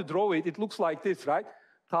try to draw it. It looks like this, right?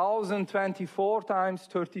 1024 times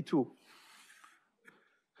 32.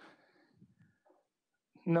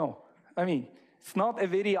 No, I mean, it's not a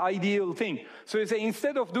very ideal thing. So you say,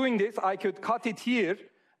 instead of doing this, I could cut it here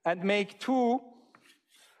and make 2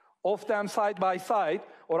 of them side by side,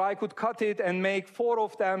 or I could cut it and make 4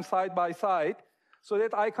 of them side by side, so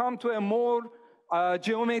that I come to a more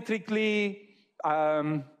geometrically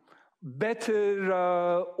better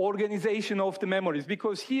organization of the memories.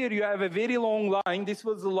 Because here you have a very long line. This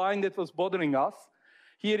was the line that was bothering us.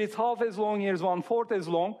 Here it's half as long, here's 1/4 as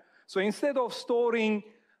long. So instead of storing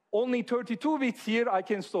only 32 bits here, I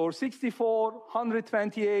can store 64,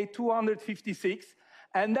 128, 256.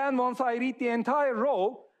 And then once I read the entire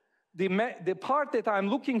row, the part that I'm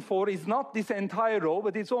looking for is not this entire row,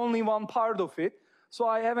 but it's only one part of it. So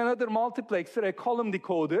I have another multiplexer, a column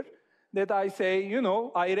decoder, that I say, you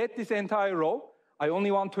know, I read this entire row. I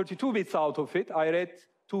only want 32 bits out of it. I read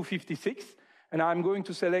 256, and I'm going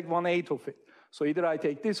to select 1/8 of it. So either I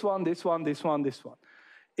take this one, this one, this one, this one.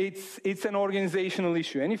 It's an organizational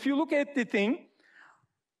issue. And if you look at the thing,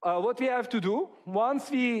 what we have to do,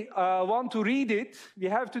 once we want to read it, we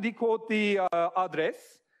have to decode the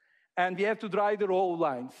address, and we have to drive the row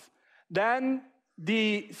lines. Then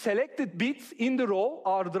the selected bits in the row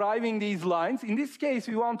are driving these lines. In this case,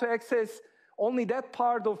 we want to access only that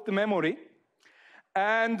part of the memory.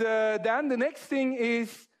 And then the next thing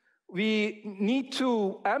is we need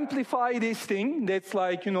to amplify this thing. That's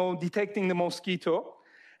like, you know, detecting the mosquito.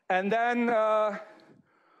 And then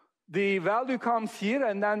the value comes here,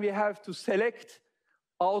 and then we have to select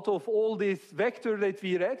out of all this vector that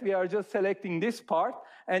we read. We are just selecting this part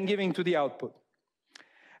and giving to the output.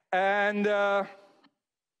 And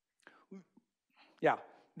yeah,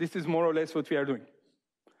 this is more or less what we are doing.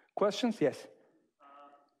 Questions? Yes?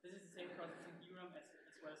 This is the same process in DRAM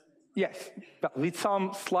as well as in Yes, but with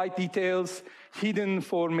some slight details hidden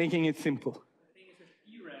for making it simple. The thing is with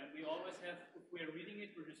DRAM, we always have, if we're reading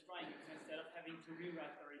it, we're just writing it. So instead of having to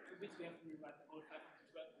rewrite the array 2 bits, we have to rewrite the whole 5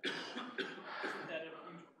 bits. Isn't that a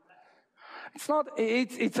huge overhead? It's not,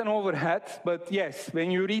 it's an overhead, but yes, when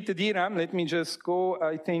you read the DRAM, let me just go,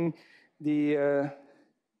 I think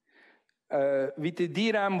with the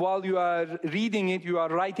DRAM, while you are reading it, you are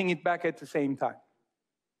writing it back at the same time.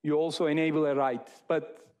 You also enable a write,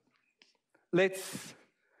 but let's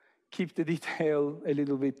keep the detail a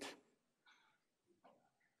little bit.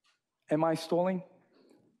 Am I stalling?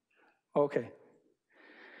 Okay.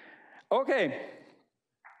 Okay.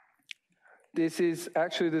 This is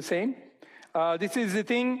actually the same. This is the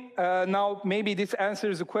thing. Now, maybe this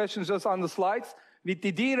answers the question just on the slides. With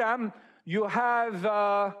the DRAM, you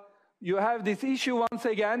have this issue once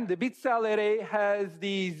again. The bit cell array has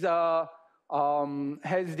these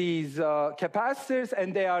capacitors,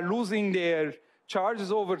 and they are losing their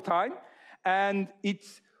charges over time. And it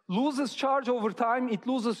loses charge over time. It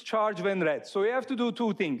loses charge when read. So you have to do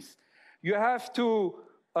two things. You have to,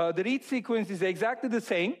 the read sequence is exactly the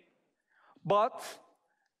same, but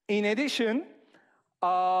in addition,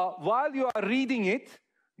 while you are reading it,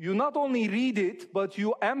 you not only read it, but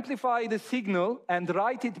you amplify the signal and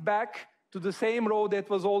write it back to the same row that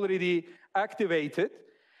was already activated.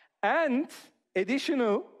 And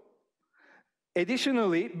additionally,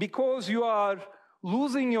 because you are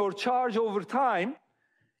losing your charge over time,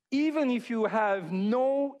 even if you have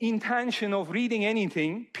no intention of reading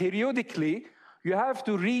anything, periodically, you have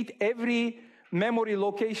to read every memory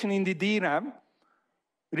location in the DRAM,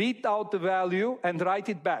 read out the value, and write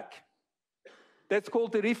it back. That's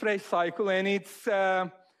called the refresh cycle, and it's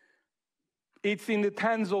in the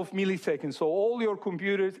tens of milliseconds. So all your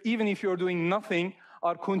computers, even if you're doing nothing,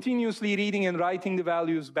 are continuously reading and writing the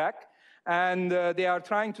values back. And they are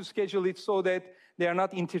trying to schedule it so that they are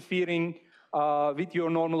not interfering with your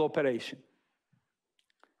normal operation.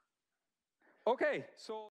 Okay, so